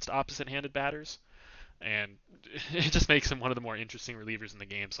success against opposite-handed batters, and it just makes him one of the more interesting relievers in the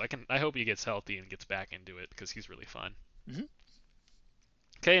game. So I hope he gets healthy and gets back into it because he's really fun. Hmm.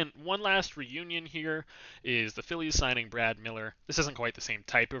 Okay, and one last reunion here is the Phillies signing Brad Miller. This isn't quite the same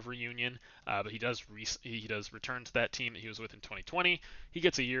type of reunion, but he does return to that team that he was with in 2020. He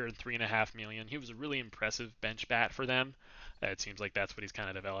gets a year and $3.5 million. He was a really impressive bench bat for them. It seems like that's what he's kind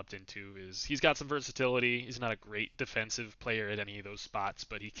of developed into. Is he's got some versatility. He's not a great defensive player at any of those spots,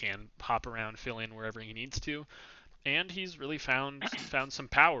 but he can hop around, fill in wherever he needs to, and he's really found some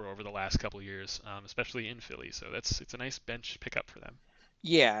power over the last couple years, especially in Philly. So it's a nice bench pickup for them.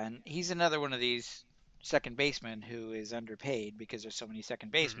 Yeah, and he's another one of these second basemen who is underpaid because there's so many second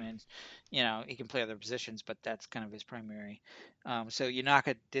Hmm. basemen. He can play other positions, but that's kind of his primary. So you knock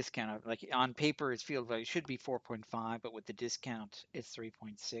a discount of, like, on paper his field value should be 4.5, but with the discount it's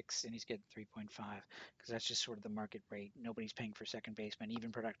 3.6, and he's getting 3.5 because that's just sort of the market rate. Nobody's paying for second basemen,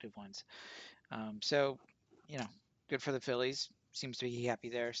 even productive ones. So, you know, good for the Phillies. Seems to be happy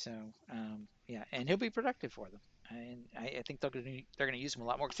there. So, yeah, and he'll be productive for them. And I think they're gonna use him a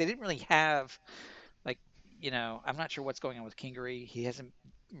lot more because they didn't really have, like, I'm not sure what's going on with Kingery. He hasn't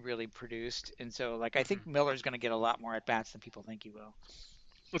really produced, and so, like, I Hmm. think Miller's gonna get a lot more at bats than people think he will.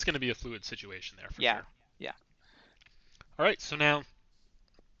 It's going to be a fluid situation there for Yeah, sure. yeah. All right, so now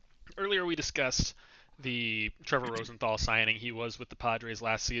earlier we discussed the Trevor Rosenthal signing. He was with the Padres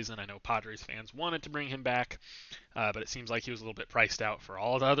last season. I know Padres fans wanted to bring him back, but it seems like he was a little bit priced out for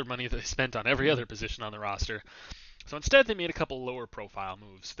all the other money that they spent on every other position on the roster. So instead, they made a couple lower profile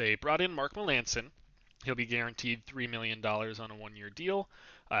moves. They brought in Mark Melanson. He'll be guaranteed $3 million on a 1 year deal.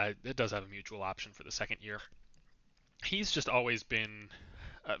 It does have a mutual option for the second year. He's just always been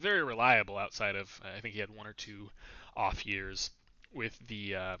very reliable outside of I think he had one or two off years with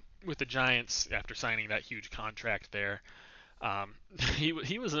the Giants after signing that huge contract there. Um, he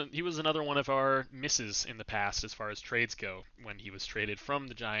was another one of our misses in the past as far as trades go when he was traded from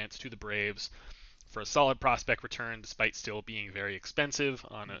the Giants to the Braves for a solid prospect return despite still being very expensive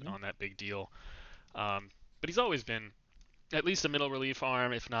Hmm. on that big deal. But he's always been at least a middle relief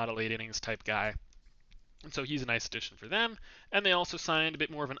arm, if not a late innings type guy. And so he's a nice addition for them. And they also signed a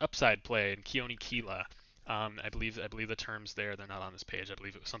bit more of an upside play in Keone Keela. I believe the terms there, they're not on this page. I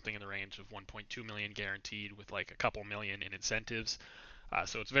believe it was something in the range of 1.2 million guaranteed with like a couple million in incentives.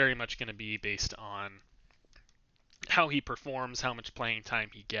 So it's very much going to be based on how he performs, how much playing time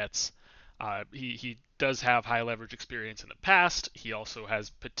he gets. He does have high leverage experience in the past. He also has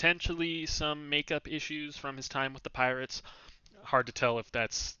potentially some makeup issues from his time with the Pirates. Hard to tell if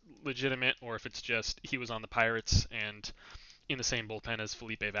that's legitimate or if it's just he was on the Pirates and in the same bullpen as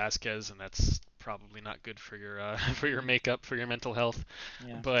Felipe Vasquez, and that's probably not good for your for your Hmm. makeup, for your mental health.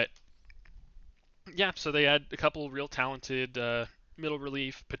 Yeah. But yeah, so they had a couple real talented middle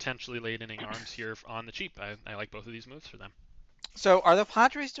relief, potentially late inning arms here on the cheap. I like both of these moves for them. So are the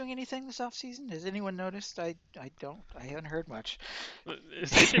Padres doing anything this offseason? Has anyone noticed? I don't. I haven't heard much.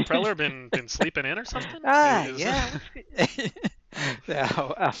 Has AJ Preller been sleeping in or something? Is Yeah. What's good?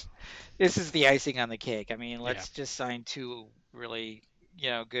 No, this is the icing on the cake. I mean, yeah. let's just sign two really,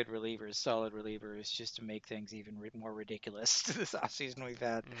 good relievers, solid relievers, just to make things even more ridiculous this offseason we've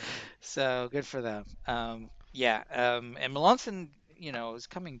had. Hmm. So good for them. Yeah, and Melanson, is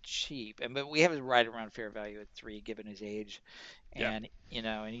coming cheap, but we have it right around fair value at 3, given his age, Yeah. and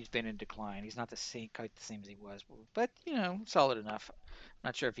and he's been in decline. He's not quite the same as he was, but solid enough.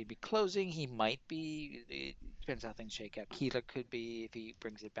 Not sure if he'd be closing. He might be. It depends how things shake out. Keela could be if he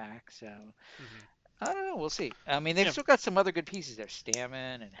brings it back. So Hmm. I don't know. We'll see. I mean, they've Yeah. still got some other good pieces there.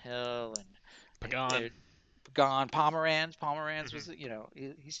 Stammen and Hill, and they're Pagan. gone. Pomeranz Hmm. was,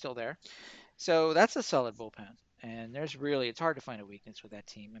 he's still there. So that's a solid bullpen. And it's hard to find a weakness with that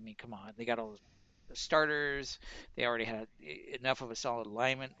team. I mean, come on, they got all the starters. They already had enough of a solid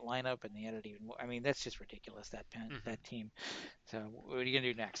alignment lineup, and they added even more. I mean, that's just ridiculous. Hmm. That team. So what are you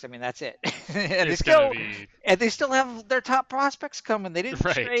gonna do next? I mean, that's it. and they It's gonna still be and they still have their top prospects coming. They didn't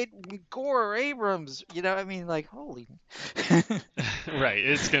right. trade Gore or Abrams. I mean, like holy. Right.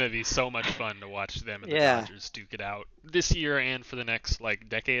 It's gonna be so much fun to watch them and the yeah. Dodgers duke it out this year and for the next like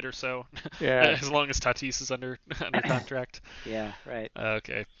decade or so, Yeah. as long as Tatis is under under contract. yeah. Right.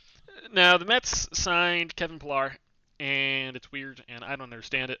 Okay. Now the Mets signed Kevin Pillar, and it's weird, and I don't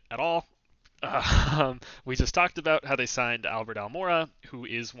understand it at all. We just talked about how they signed Albert Almora, who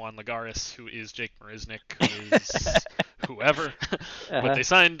is Juan Lagares, who is Jake Marisnik, who is whoever. But Uh-huh. they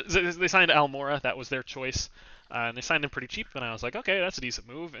signed Almora. That was their choice. And they signed him pretty cheap, and I was like, okay, that's a decent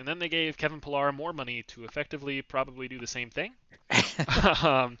move. And then they gave Kevin Pillar more money to effectively probably do the same thing.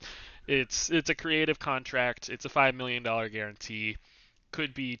 um, it's a creative contract. It's a $5 million guarantee.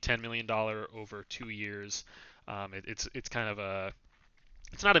 Could be $10 million over 2 years. It's kind of a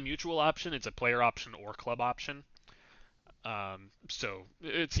it's not a mutual option. It's a player option or club option. So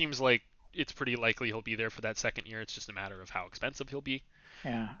it seems like it's pretty likely he'll be there for that second year. It's just a matter of how expensive he'll be.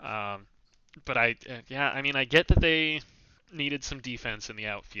 yeah. Um, but yeah, I mean, I get that they needed some defense in the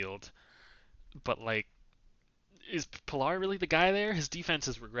outfield, but like, is Pilar really the guy there? His defense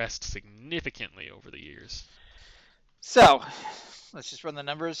has regressed significantly over the years. So let's just run the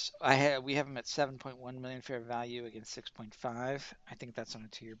numbers. We have him at 7.1 million fair value against 6.5. I think that's on a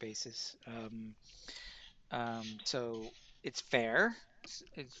 2-year basis. So it's fair.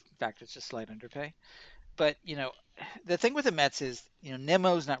 In fact, it's a slight underpay. But the thing with the Mets is,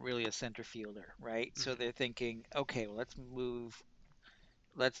 Nemo's not really a center fielder, right? So Hmm. they're thinking, okay, well,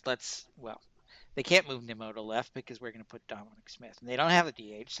 well, they can't move Nimmo to left because we're going to put Dominic Smith, and they don't have a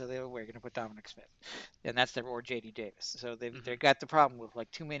DH, so we're going to put Dominic Smith, and that's their or JD Davis. So they've Hmm. got the problem with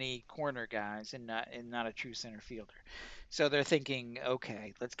like too many corner guys and not a true center fielder. So they're thinking,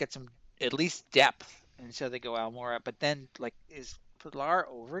 okay, let's get some at least depth, and so they go Almora. But then like, is Pilar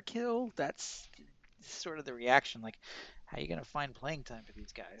overkill? That's sort of the reaction. Like, how are you going to find playing time for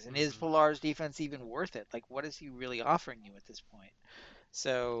these guys? And is Hmm. Pilar's defense even worth it? Like, what is he really offering you at this point?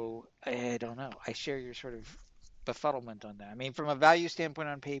 So I don't know. I share your sort of befuddlement on that. I mean, from a value standpoint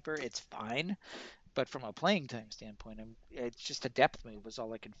on paper, it's fine, but from a playing time standpoint, it's just a depth move. Was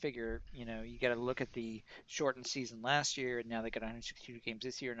all I can figure. You got to look at the shortened season last year, and now they got 162 games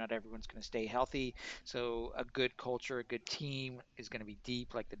this year. Not everyone's going to stay healthy, so a good culture, a good team is going to be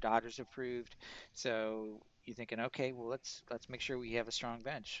deep, like the Dodgers have proved. So you're thinking, okay, well let's make sure we have a strong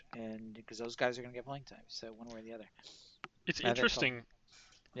bench, and because those guys are going to get playing time, so one way or the other. It's That's all. interesting.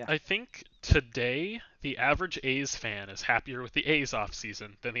 Yeah. I think today the average A's fan is happier with the A's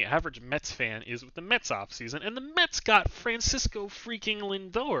offseason than the average Mets fan is with the Mets offseason. And the Mets got Francisco freaking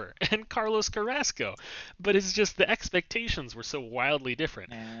Lindor and Carlos Carrasco. But it's just the expectations were so wildly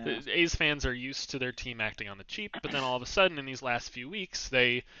different. Yeah. The A's fans are used to their team acting on the cheap, but then all of a sudden in these last few weeks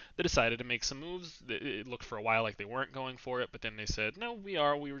they decided to make some moves. It looked for a while like they weren't going for it, but then they said, "No, we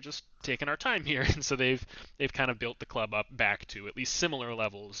are. We were just taking our time here." And so they've kind of built the club up back to at least similar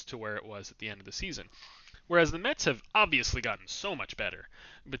levels to where it was at the end of the season. Whereas the Mets have obviously gotten so much better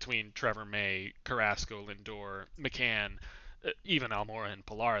between Trevor May, Carrasco, Lindor, McCann, even Almora and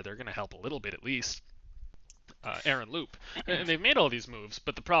Pilar. They're going to help a little bit at least. Aaron Loop, and they've made all these moves,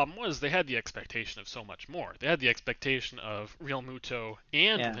 but the problem was they had the expectation of so much more. They had the expectation of Real Muto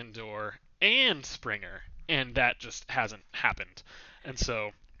and Yeah. Lindor and Springer, and that just hasn't happened. And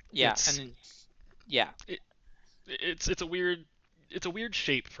so Yeah. And it's then, yeah. it, it's a weird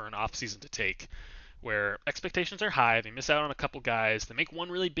shape for an offseason to take where expectations are high, they miss out on a couple guys, they make one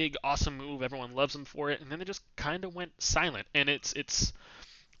really big awesome move, everyone loves them for it, and then they just kind of went silent. And it's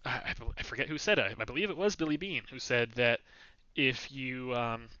I forget who said it. I believe it was Billy Bean who said that if you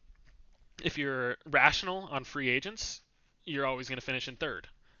if you're rational on free agents, you're always going to finish in third.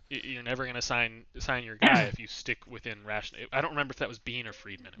 You're never going to sign your guy if you stick within rational. I don't remember if that was Bean or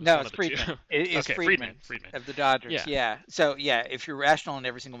Friedman. It was No, one it's of the two. Friedman. It is Okay, Friedman. Friedman Friedman. of the Dodgers. Yeah, Yeah. So yeah, if you're rational in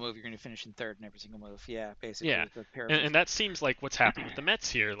every single move, you're going to finish in third in every single move. Yeah, basically, yeah. with the And paraphrase. that seems like what's happened with the Mets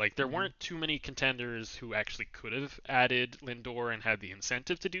here. Like there hmm weren't too many contenders who actually could have added Lindor and had the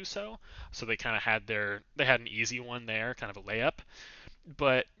incentive to do so. So they kind of had an easy one there, kind of a layup.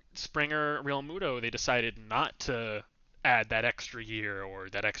 But Springer, Real Muto, they decided not to add that extra year or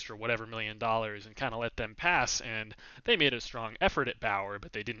that extra whatever $1 million and kind of let them pass. And they made a strong effort at Bauer,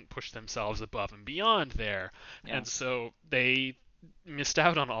 but they didn't push themselves above and beyond there. Yeah. And so they missed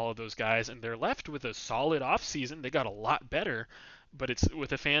out on all of those guys, and they're left with a solid offseason. They got a lot better, but it's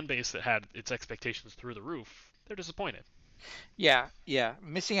with a fan base that had its expectations through the roof. They're disappointed. Yeah, yeah.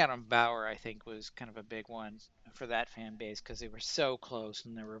 Missing out on Bauer, I think, was kind of a big one for that fan base because they were so close,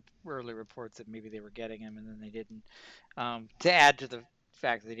 and there were early reports that maybe they were getting him, and then they didn't. To add to the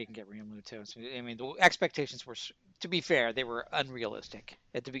fact that they didn't get Realmuto, so, I mean, the expectations were, to be fair, they were unrealistic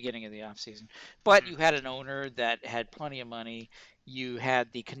at the beginning of the offseason. But Hmm. you had an owner that had plenty of money. You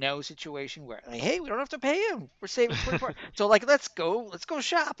had the Cano situation where, like, hey, we don't have to pay him. We're saving 24. So, like, let's go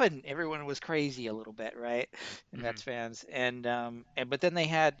shopping. Everyone was crazy a little bit, right? And Hmm. Mets fans, and but then they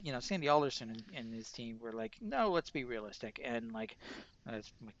had Sandy Alderson and his team were like, no, let's be realistic, and like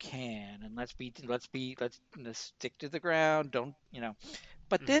let's McCann, and let's stick to the ground, don't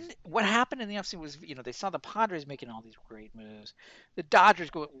But Hmm. then what happened in the offseason was they saw the Padres making all these great moves, the Dodgers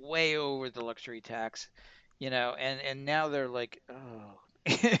going way over the luxury tax, and now they're like, oh.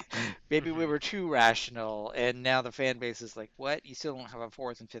 Maybe we Hmm. were too rational, and now the fan base is like, "What? You still don't have a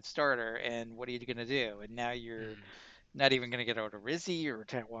fourth and fifth starter, and what are you going to do?" And now you're Hmm. not even going to get out of Rizzi or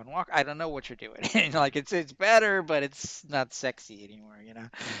Taiwan Walk. I don't know what you're doing. And like it's better, but it's not sexy anymore.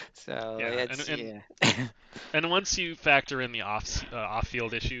 So Yeah, and it's and yeah, and once you factor in the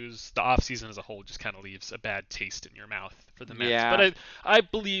off-field issues, the off-season as a whole just kind of leaves a bad taste in your mouth for the Mets. But yeah, I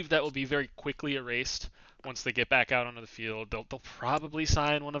believe that will be very quickly erased once they get back out onto the field. They'll probably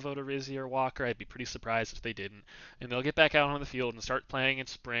sign one of Odorizzi or Walker. I'd be pretty surprised if they didn't. And they'll get back out on the field and start playing in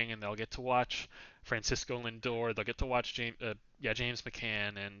spring, and they'll get to watch Francisco Lindor. They'll get to watch James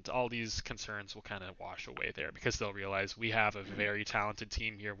McCann, and all these concerns will kind of wash away there because they'll realize we have a very talented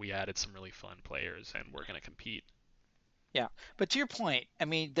team here. We added some really fun players, and we're going to compete. yeah. But to your point, I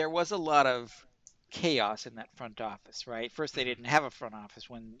mean, there was a lot of chaos in that front office, right? First, they Hmm. didn't have a front office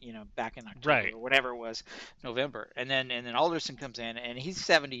when, back in October Right. or whatever it was, November. And then Alderson comes in and he's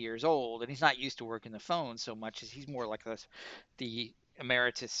 70 years old and he's not used to working the phone so much as he's more like the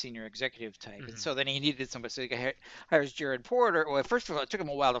emeritus senior executive type. And Hmm. so then he needed somebody. So he hires Jared Porter. Well, first of all, it took him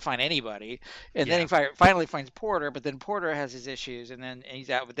a while to find anybody, and then he Yeah. finally finds Porter. But then Porter has his issues, and he's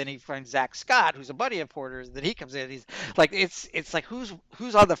out. But then he finds Zach Scott, who's a buddy of Porter's. And then he comes in. He's like, it's like who's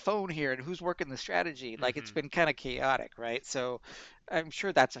on the phone here and who's working the strategy. Like it's Hmm. been kind of chaotic, right? So I'm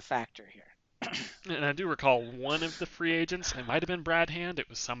sure that's a factor here. And I do recall one of the free agents. It might have been Brad Hand. It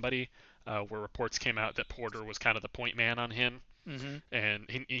was somebody where reports came out that Porter was kind of the point man on him, Hmm. and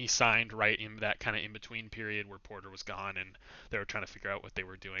he signed right in that kind of in between period where Porter was gone, and they were trying to figure out what they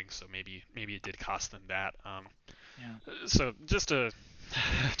were doing. So maybe it did cost them that. Yeah. So just a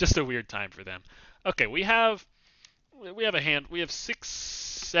just a weird time for them. Okay, we have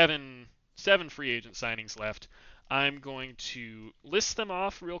seven free agent signings left. I'm going to list them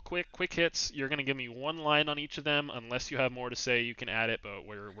off real quick hits. You're going to give me one line on each of them. Unless you have more to say, you can add it, but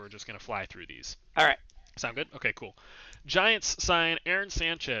we're just going to fly through these. All right. Sound good? Okay, cool. Giants sign Aaron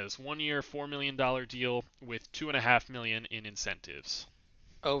Sanchez, 1 year, $4 million deal with $2.5 million in incentives.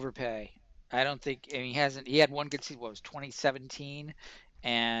 Overpay. I don't think. I mean, he hasn't. He had one good season. What was 2017,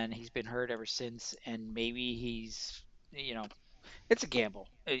 and he's been hurt ever since. And maybe he's, you know, it's a gamble.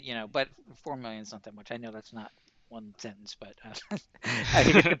 But 4 million is not that much. I know that's not one sentence, but I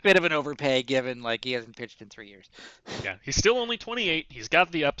think it's a bit of an overpay given like he hasn't pitched in 3 years. Yeah, he's still only 28. He's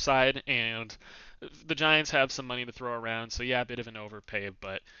got the upside, and the Giants have some money to throw around. So yeah, a bit of an overpay,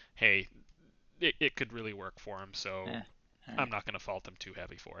 but hey, it could really work for him. So Eh, all I'm right. not going to fault him too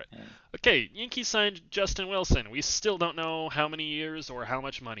heavy for it. Yeah. Okay, Yankees signed Justin Wilson. We still don't know how many years or how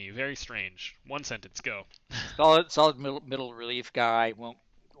much money. Very strange. One sentence, go. Solid middle relief guy. Won't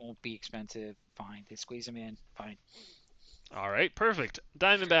be expensive. Fine. They squeeze him in. Fine. All right, perfect.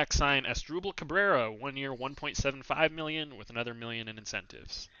 Diamondbacks sign Asdrubal Cabrera, 1 year, 1.75 million with another million in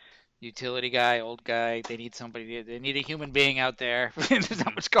incentives. Utility guy, old guy. They need somebody. They need a human being out there. There's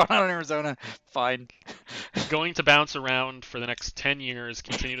not Hmm. much going on in Arizona. Fine. Going to bounce around for the next 10 years,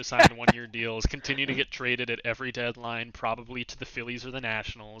 continue to sign 1 year deals, continue to get traded at every deadline, probably to the Phillies or the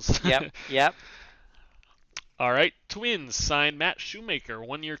Nationals. Yep. Yep. All right, Twins sign Matt Shoemaker,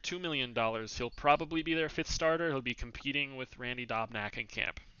 1 year, $2 million. He'll probably be their fifth starter. He'll be competing with Randy Dobnak in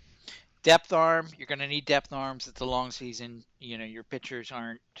camp. Depth arm. You're going to need depth arms. It's a long season. Your pitchers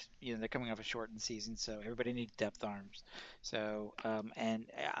aren't. They're coming off a shortened season, so everybody needs depth arms. So, and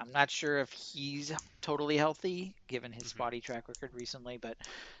I'm not sure if he's totally healthy given his Hmm. spotty track record recently, but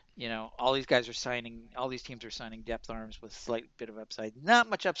all these guys are signing. All these teams are signing depth arms with slight bit of upside. Not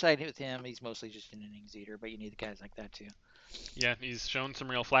much upside with him. He's mostly just an innings eater, but you need guys like that too. Yeah, he's shown some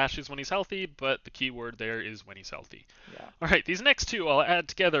real flashes when he's healthy, but the key word there is when he's healthy. Yeah. All right, these next two I'll add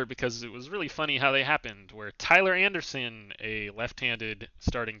together because it was really funny how they happened. Where Tyler Anderson, a left-handed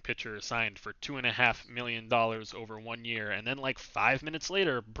starting pitcher, signed for $2.5 million over 1 year, and then like 5 minutes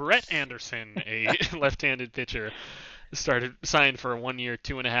later, Brett Anderson, a left-handed pitcher, started signed for 1 year,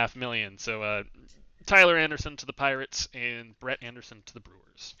 2.5 million. So Tyler Anderson to the Pirates and Brett Anderson to the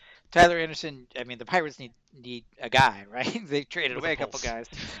Brewers Tyler Anderson. I mean, the Pirates need a guy, right? They traded with a away a couple pulse.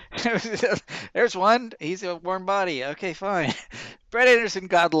 guys. There's one. He's a warm body. Okay, fine. Brett Anderson,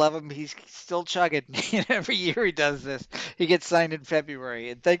 God love him, he's still chugging. Every year he does this. He gets signed in February,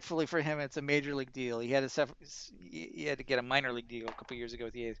 and thankfully for him, it's a major league deal. He had to get a minor league deal a couple years ago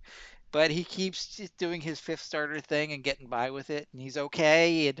with the A's, but he keeps just doing his fifth starter thing and getting by with it, and he's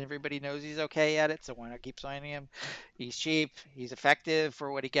okay, and everybody knows he's okay at it. So why not keep signing him? He's cheap. He's effective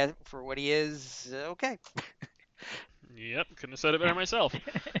for what he is. Okay. Yep, couldn't have said it better myself.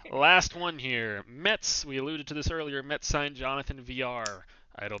 Last one here. Mets, we alluded to this earlier. Mets signed Jonathan VR.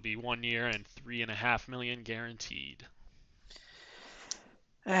 It'll be 1 year and 3.5 million guaranteed.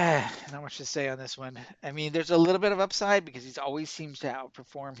 Not much to say on this one. I mean, there's a little bit of upside because he always seems to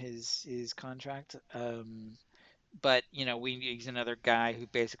outperform his contract. But he's another guy who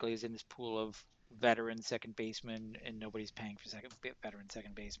basically is in this pool of veteran second baseman, and nobody's paying for veteran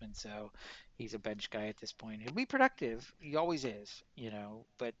second baseman, so he's a bench guy at this point. He'll be productive. He always is,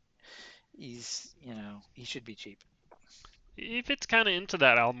 but he should be cheap. He fits kind of into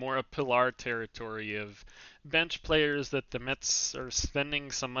that Almora Pilar territory of bench players that the Mets are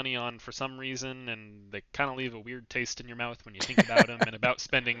spending some money on for some reason, and they kind of leave a weird taste in your mouth when you think about them and about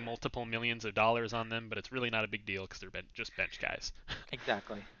spending multiple millions of dollars on them, but it's really not a big deal because they're just bench guys.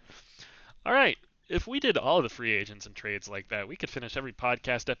 Exactly. All right. If we did all of the free agents and trades like that, we could finish every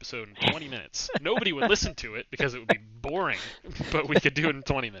podcast episode in 20 minutes. Nobody would listen to it because it would be boring, but we could do it in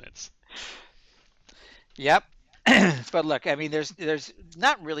 20 minutes. Yep. But look, I mean, there's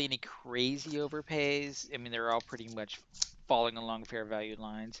not really any crazy overpays. I mean, they're all pretty much falling along fair value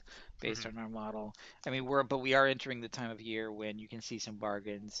lines based Hmm. on our model. I mean, we are entering the time of year when you can see some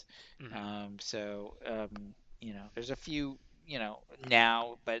bargains. Hmm. There's a few,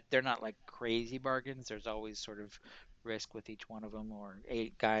 now, but they're not like crazy bargains. There's always sort of risk with each one of them, or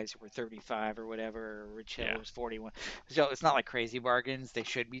eight guys who were 35 or whatever, or Rich Hill Yeah. was 41. So it's not like crazy bargains. They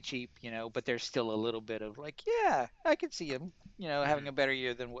should be cheap, but there's still a little bit of like, yeah, I could see him, having a Hmm. better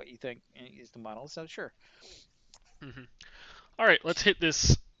year than what you think is the model. So sure. Hmm. All right, let's hit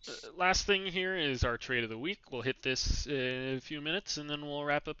this. Last thing here is our trade of the week. We'll hit this in a few minutes and then we'll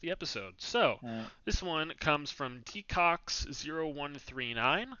wrap up the episode. So, Uh, this one comes from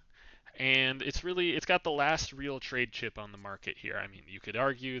dcox0139, and it's got the last real trade chip on the market here. I mean, you could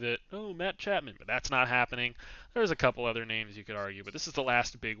argue that, oh, Matt Chapman, but that's not happening. There's a couple other names you could argue, but this is the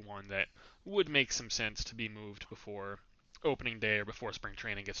last big one that would make some sense to be moved before opening day or before spring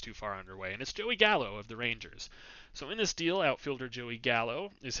training gets too far underway, and it's Joey Gallo of the Rangers. So in this deal, outfielder Joey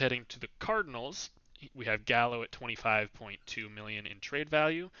Gallo is heading to the Cardinals. We have Gallo at 25.2 million in trade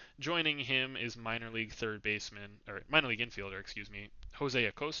value. Joining him is minor league infielder, excuse me, Jose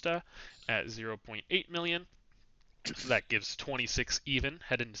Acosta at 0.8 million. So that gives 26 even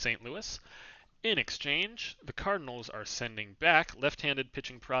heading to St. Louis. In exchange, the Cardinals are sending back left-handed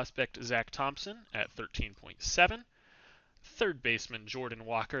pitching prospect Zach Thompson at 13.7, third baseman Jordan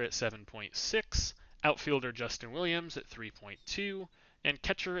Walker at 7.6, outfielder Justin Williams at 3.2, and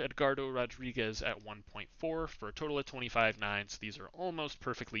catcher Edgardo Rodriguez at 1.4 for a total of 25.9. So these are almost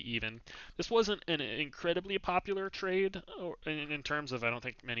perfectly even. This wasn't an incredibly popular trade in terms of I don't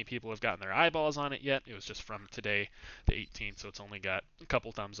think many people have gotten their eyeballs on it yet. It was just from today, the 18th, so it's only got a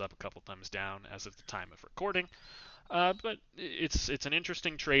couple thumbs up, a couple thumbs down as of the time of recording. But it's an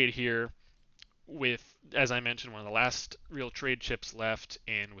interesting trade here with, as I mentioned, one of the last real trade chips left,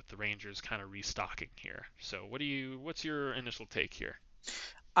 and with the Rangers kind of restocking here. So, what's your initial take here?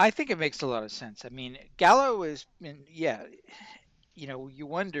 I think it makes a lot of sense. I mean, Gallo is, yeah, you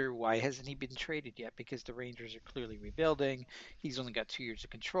wonder why hasn't he been traded yet? Because the Rangers are clearly rebuilding. He's only got 2 years of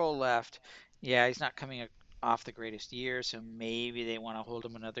control left. Yeah, he's not coming off the greatest year, so maybe they want to hold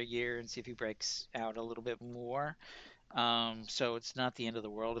him another year and see if he breaks out a little bit more. So it's not the end of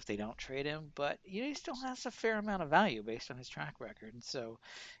the world if they don't trade him, but he still has a fair amount of value based on his track record. And so,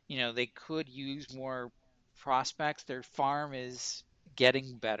 they could use more prospects. Their farm is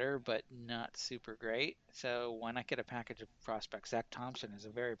getting better, but not super great. So why not get a package of prospects? Zach Thompson is a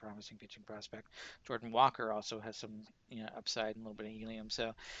very promising pitching prospect. Jordan Walker also has some, upside and a little bit of helium.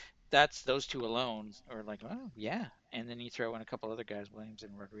 So that's those two alone are like, oh yeah. And then you throw in a couple other guys, Williams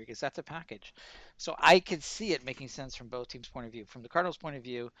and Rodriguez. That's a package. So I could see it making sense from both teams' point of view. From the Cardinals' point of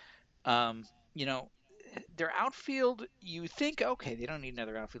view, um, you know, their outfield, you think, okay, they don't need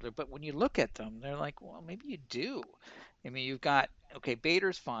another outfielder, but when you look at them, they're like, well, maybe you do. I mean, you've got, okay,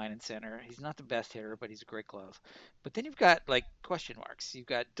 Bader's fine in center. He's not the best hitter, but he's a great glove. But then you've got like question marks. You've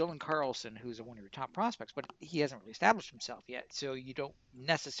got Dylan Carlson, who's one of your top prospects, but he hasn't really established himself yet. So you don't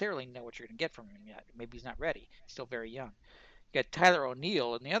necessarily know what you're going to get from him yet. Maybe he's not ready. He's still very young. You got Tyler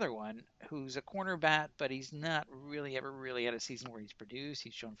O'Neill and the other one, who's a corner bat, but he's not really ever really had a season where he's produced.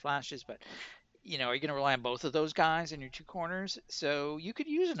 He's shown flashes, but are you going to rely on both of those guys in your two corners? So you could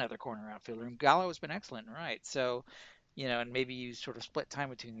use another corner outfielder, and Gallo has been excellent, right? So, and maybe you sort of split time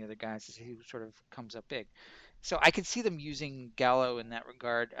between the other guys to see who sort of comes up big. So I could see them using Gallo in that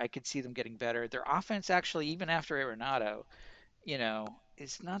regard. I could see them getting better. Their offense, actually, even after Arenado,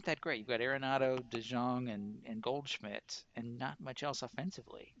 is not that great. You've got Arenado, DeJong, and Goldschmidt, and not much else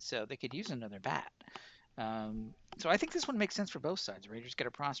offensively. So they could use another bat. So I think this one makes sense for both sides. Rangers get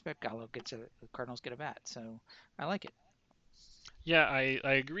a prospect, Gallo gets the Cardinals get a bat. So I like it. Yeah, I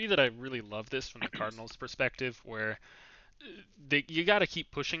agree that I really love this from the Cardinals' perspective, where you got to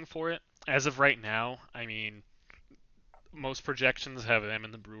keep pushing for it. As of right now, I mean, most projections have them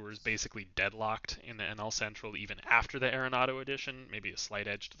and the Brewers basically deadlocked in the NL Central even after the Arenado addition, maybe a slight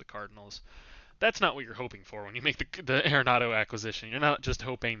edge to the Cardinals. That's not what you're hoping for when you make the Arenado acquisition. You're not just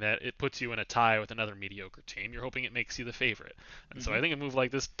hoping that it puts you in a tie with another mediocre team. You're hoping it makes you the favorite. And so Hmm. I think a move like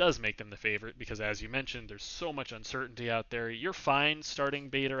this does make them the favorite because, as you mentioned, there's so much uncertainty out there. You're fine starting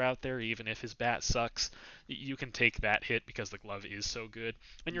Bader out there, even if his bat sucks. You can take that hit because the glove is so good.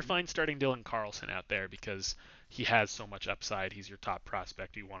 And you're Hmm. fine starting Dylan Carlson out there because he has so much upside. He's your top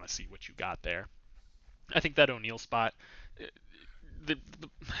prospect. You want to see what you got there. I think that O'Neill spot, uh, the,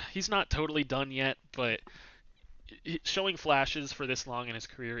 he's not totally done yet, but showing flashes for this long in his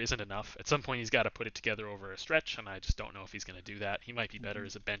career isn't enough. At some point, he's got to put it together over a stretch, and I just don't know if he's going to do that. He might be better Hmm.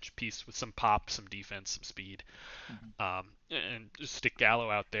 as a bench piece with some pop, some defense, some speed, Hmm. and just stick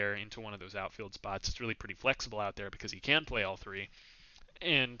Gallo out there into one of those outfield spots. It's really pretty flexible out there because he can play all three,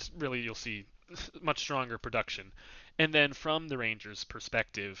 and really you'll see much stronger production. And then from the Rangers'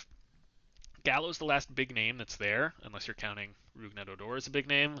 perspective, Gallo's the last big name that's there, unless you're counting Rougned Odor as a big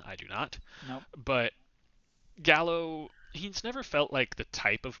name. I do not. Nope. But Gallo, he's never felt like the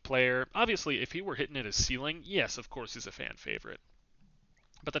type of player. Obviously, if he were hitting at his ceiling, yes, of course he's a fan favorite.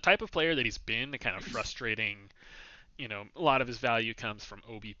 But the type of player that he's been, the kind of frustrating, a lot of his value comes from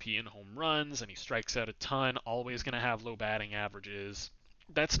OBP and home runs, and he strikes out a ton, always going to have low batting averages.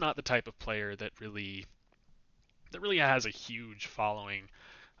 That's not the type of player that really has a huge following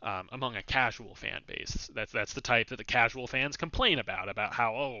among a casual fan base. That's the type that the casual fans complain about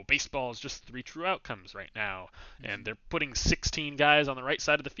how baseball is just three true outcomes right now, and Hmm. they're putting 16 guys on the right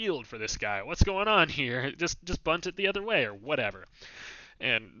side of the field for this guy. What's going on here? Just bunt it the other way or whatever.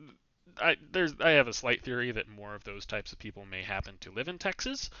 And I have a slight theory that more of those types of people may happen to live in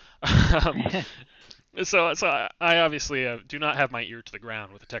Texas. um, so I obviously do not have my ear to the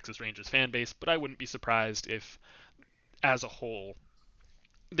ground with the Texas Rangers fan base, but I wouldn't be surprised if, as a whole,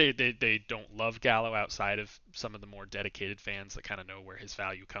 they don't love Gallo outside of some of the more dedicated fans that kind of know where his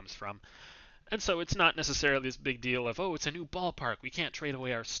value comes from. And so it's not necessarily this big deal of, it's a new ballpark, we can't trade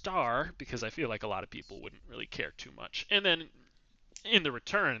away our star, because I feel like a lot of people wouldn't really care too much. And then in the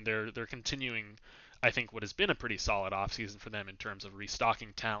return, they're continuing, I think, what has been a pretty solid offseason for them in terms of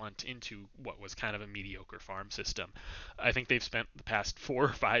restocking talent into what was kind of a mediocre farm system. I think they've spent the past 4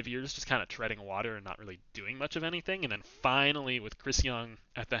 or 5 years just kind of treading water and not really doing much of anything. And then finally, with Chris Young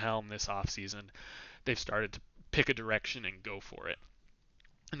at the helm this offseason, they've started to pick a direction and go for it.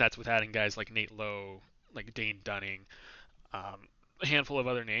 And that's with adding guys like Nate Lowe, like Dane Dunning, a handful of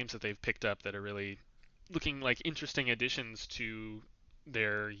other names that they've picked up that are really looking like interesting additions to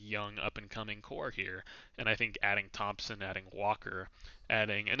their young up and coming core here. And I think adding Thompson, adding Walker,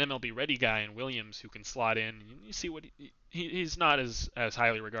 adding an MLB ready guy in Williams who can slot in, you see what he's not as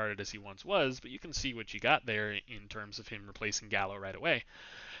highly regarded as he once was, but you can see what you got there in terms of him replacing Gallo right away.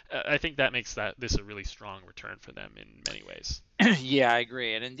 I think that makes this a really strong return for them in many ways. Yeah, I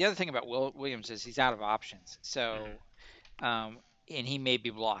agree. And then the other thing about Williams is he's out of options. Mm-hmm. So, and he may be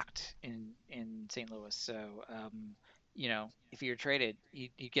blocked in St. Louis. So, if you're traded, you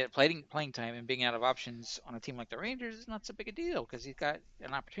get playing time, and being out of options on a team like the Rangers is not so big a deal because he's got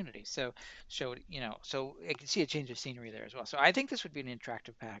an opportunity. So I can see a change of scenery there as well. So I think this would be an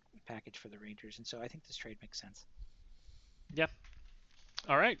attractive package for the Rangers, and so I think this trade makes sense. Yeah.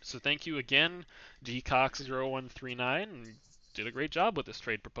 All right. So thank you again, dcox0139. did a great job with this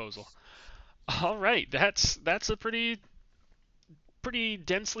trade proposal. All right, that's a pretty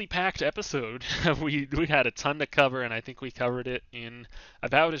densely packed episode. We had a ton to cover, and I think we covered it in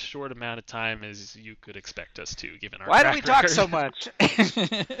about as short amount of time as you could expect us to, given our Why do we track talk record. so much?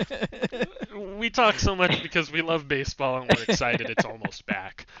 We talk so much because we love baseball and we're excited it's almost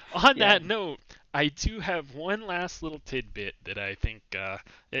back. On Yeah. that note, I do have one last little tidbit that I think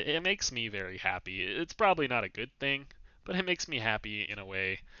it makes me very happy. It's probably not a good thing, but it makes me happy in a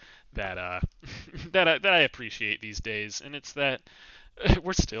way that that I appreciate these days, and it's that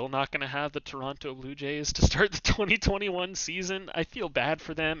we're still not going to have the Toronto Blue Jays to start the 2021 season. I feel bad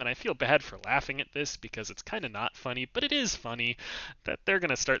for them, and I feel bad for laughing at this because it's kind of not funny, but it is funny that they're going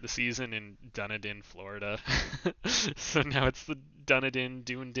to start the season in Dunedin, Florida. So now it's the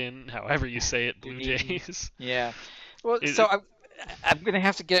Dunedin, however you say it, Blue Dunedin. Jays. Yeah. Well, It, so it, I'm gonna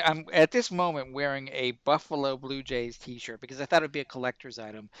have to get. I'm at this moment wearing a Buffalo Blue Jays T-shirt because I thought it'd be a collector's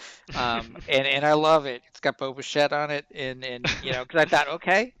item, and I love it. It's got Bo Bichette on it, and because I thought,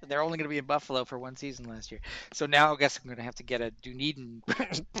 okay, they're only gonna be in Buffalo for one season last year, so now I guess I'm gonna have to get a Dunedin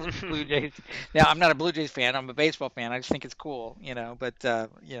Blue Jays. Now I'm not a Blue Jays fan. I'm a baseball fan. I just think it's cool, But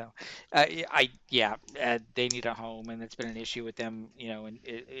they need a home, and it's been an issue with them, and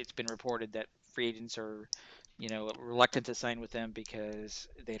it's been reported that free agents are reluctant to sign with them because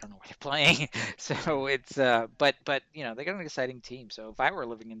they don't know where they're playing. So it's but they got an exciting team. So if I were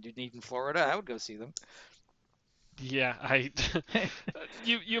living in Dunedin, Florida, I would go see them. Yeah,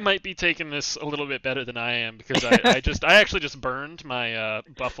 you might be taking this a little bit better than I am because I actually just burned my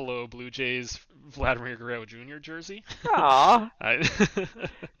Buffalo Blue Jays Vladimir Guerrero Jr. jersey. Aw.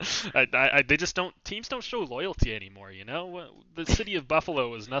 I, they just don't teams don't show loyalty anymore. The city of Buffalo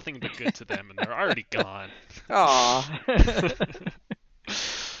was nothing but good to them, and they're already gone. Aw.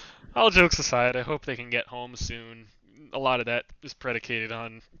 All jokes aside, I hope they can get home soon. A lot of that is predicated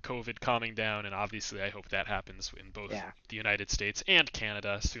on COVID calming down, and obviously I hope that happens in both Yeah. the United States and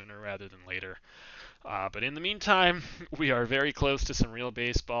Canada sooner rather than later. But in the meantime, we are very close to some real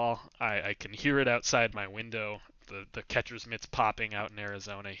baseball. I can hear it outside my window, the catcher's mitts popping out in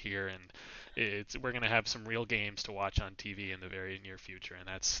Arizona here, and we're going to have some real games to watch on TV in the very near future, and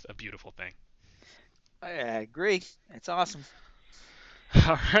that's a beautiful thing. I agree. It's awesome.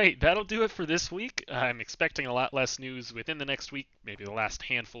 All right, that'll do it for this week. I'm expecting a lot less news within the next week, maybe the last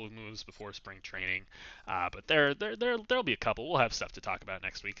handful of moves before spring training. But there'll be a couple. We'll have stuff to talk about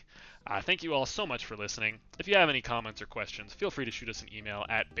next week. Thank you all so much for listening. If you have any comments or questions, feel free to shoot us an email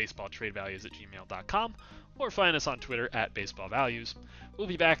at baseballtradevalues@gmail.com or find us on Twitter at baseballvalues. We'll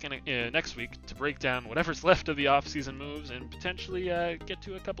be back next week to break down whatever's left of the off-season moves and potentially get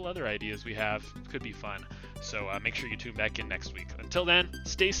to a couple other ideas we have. Could be fun. So make sure you tune back in next week. Until then,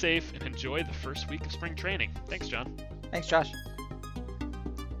 stay safe and enjoy the first week of spring training. Thanks, John. Thanks, Josh.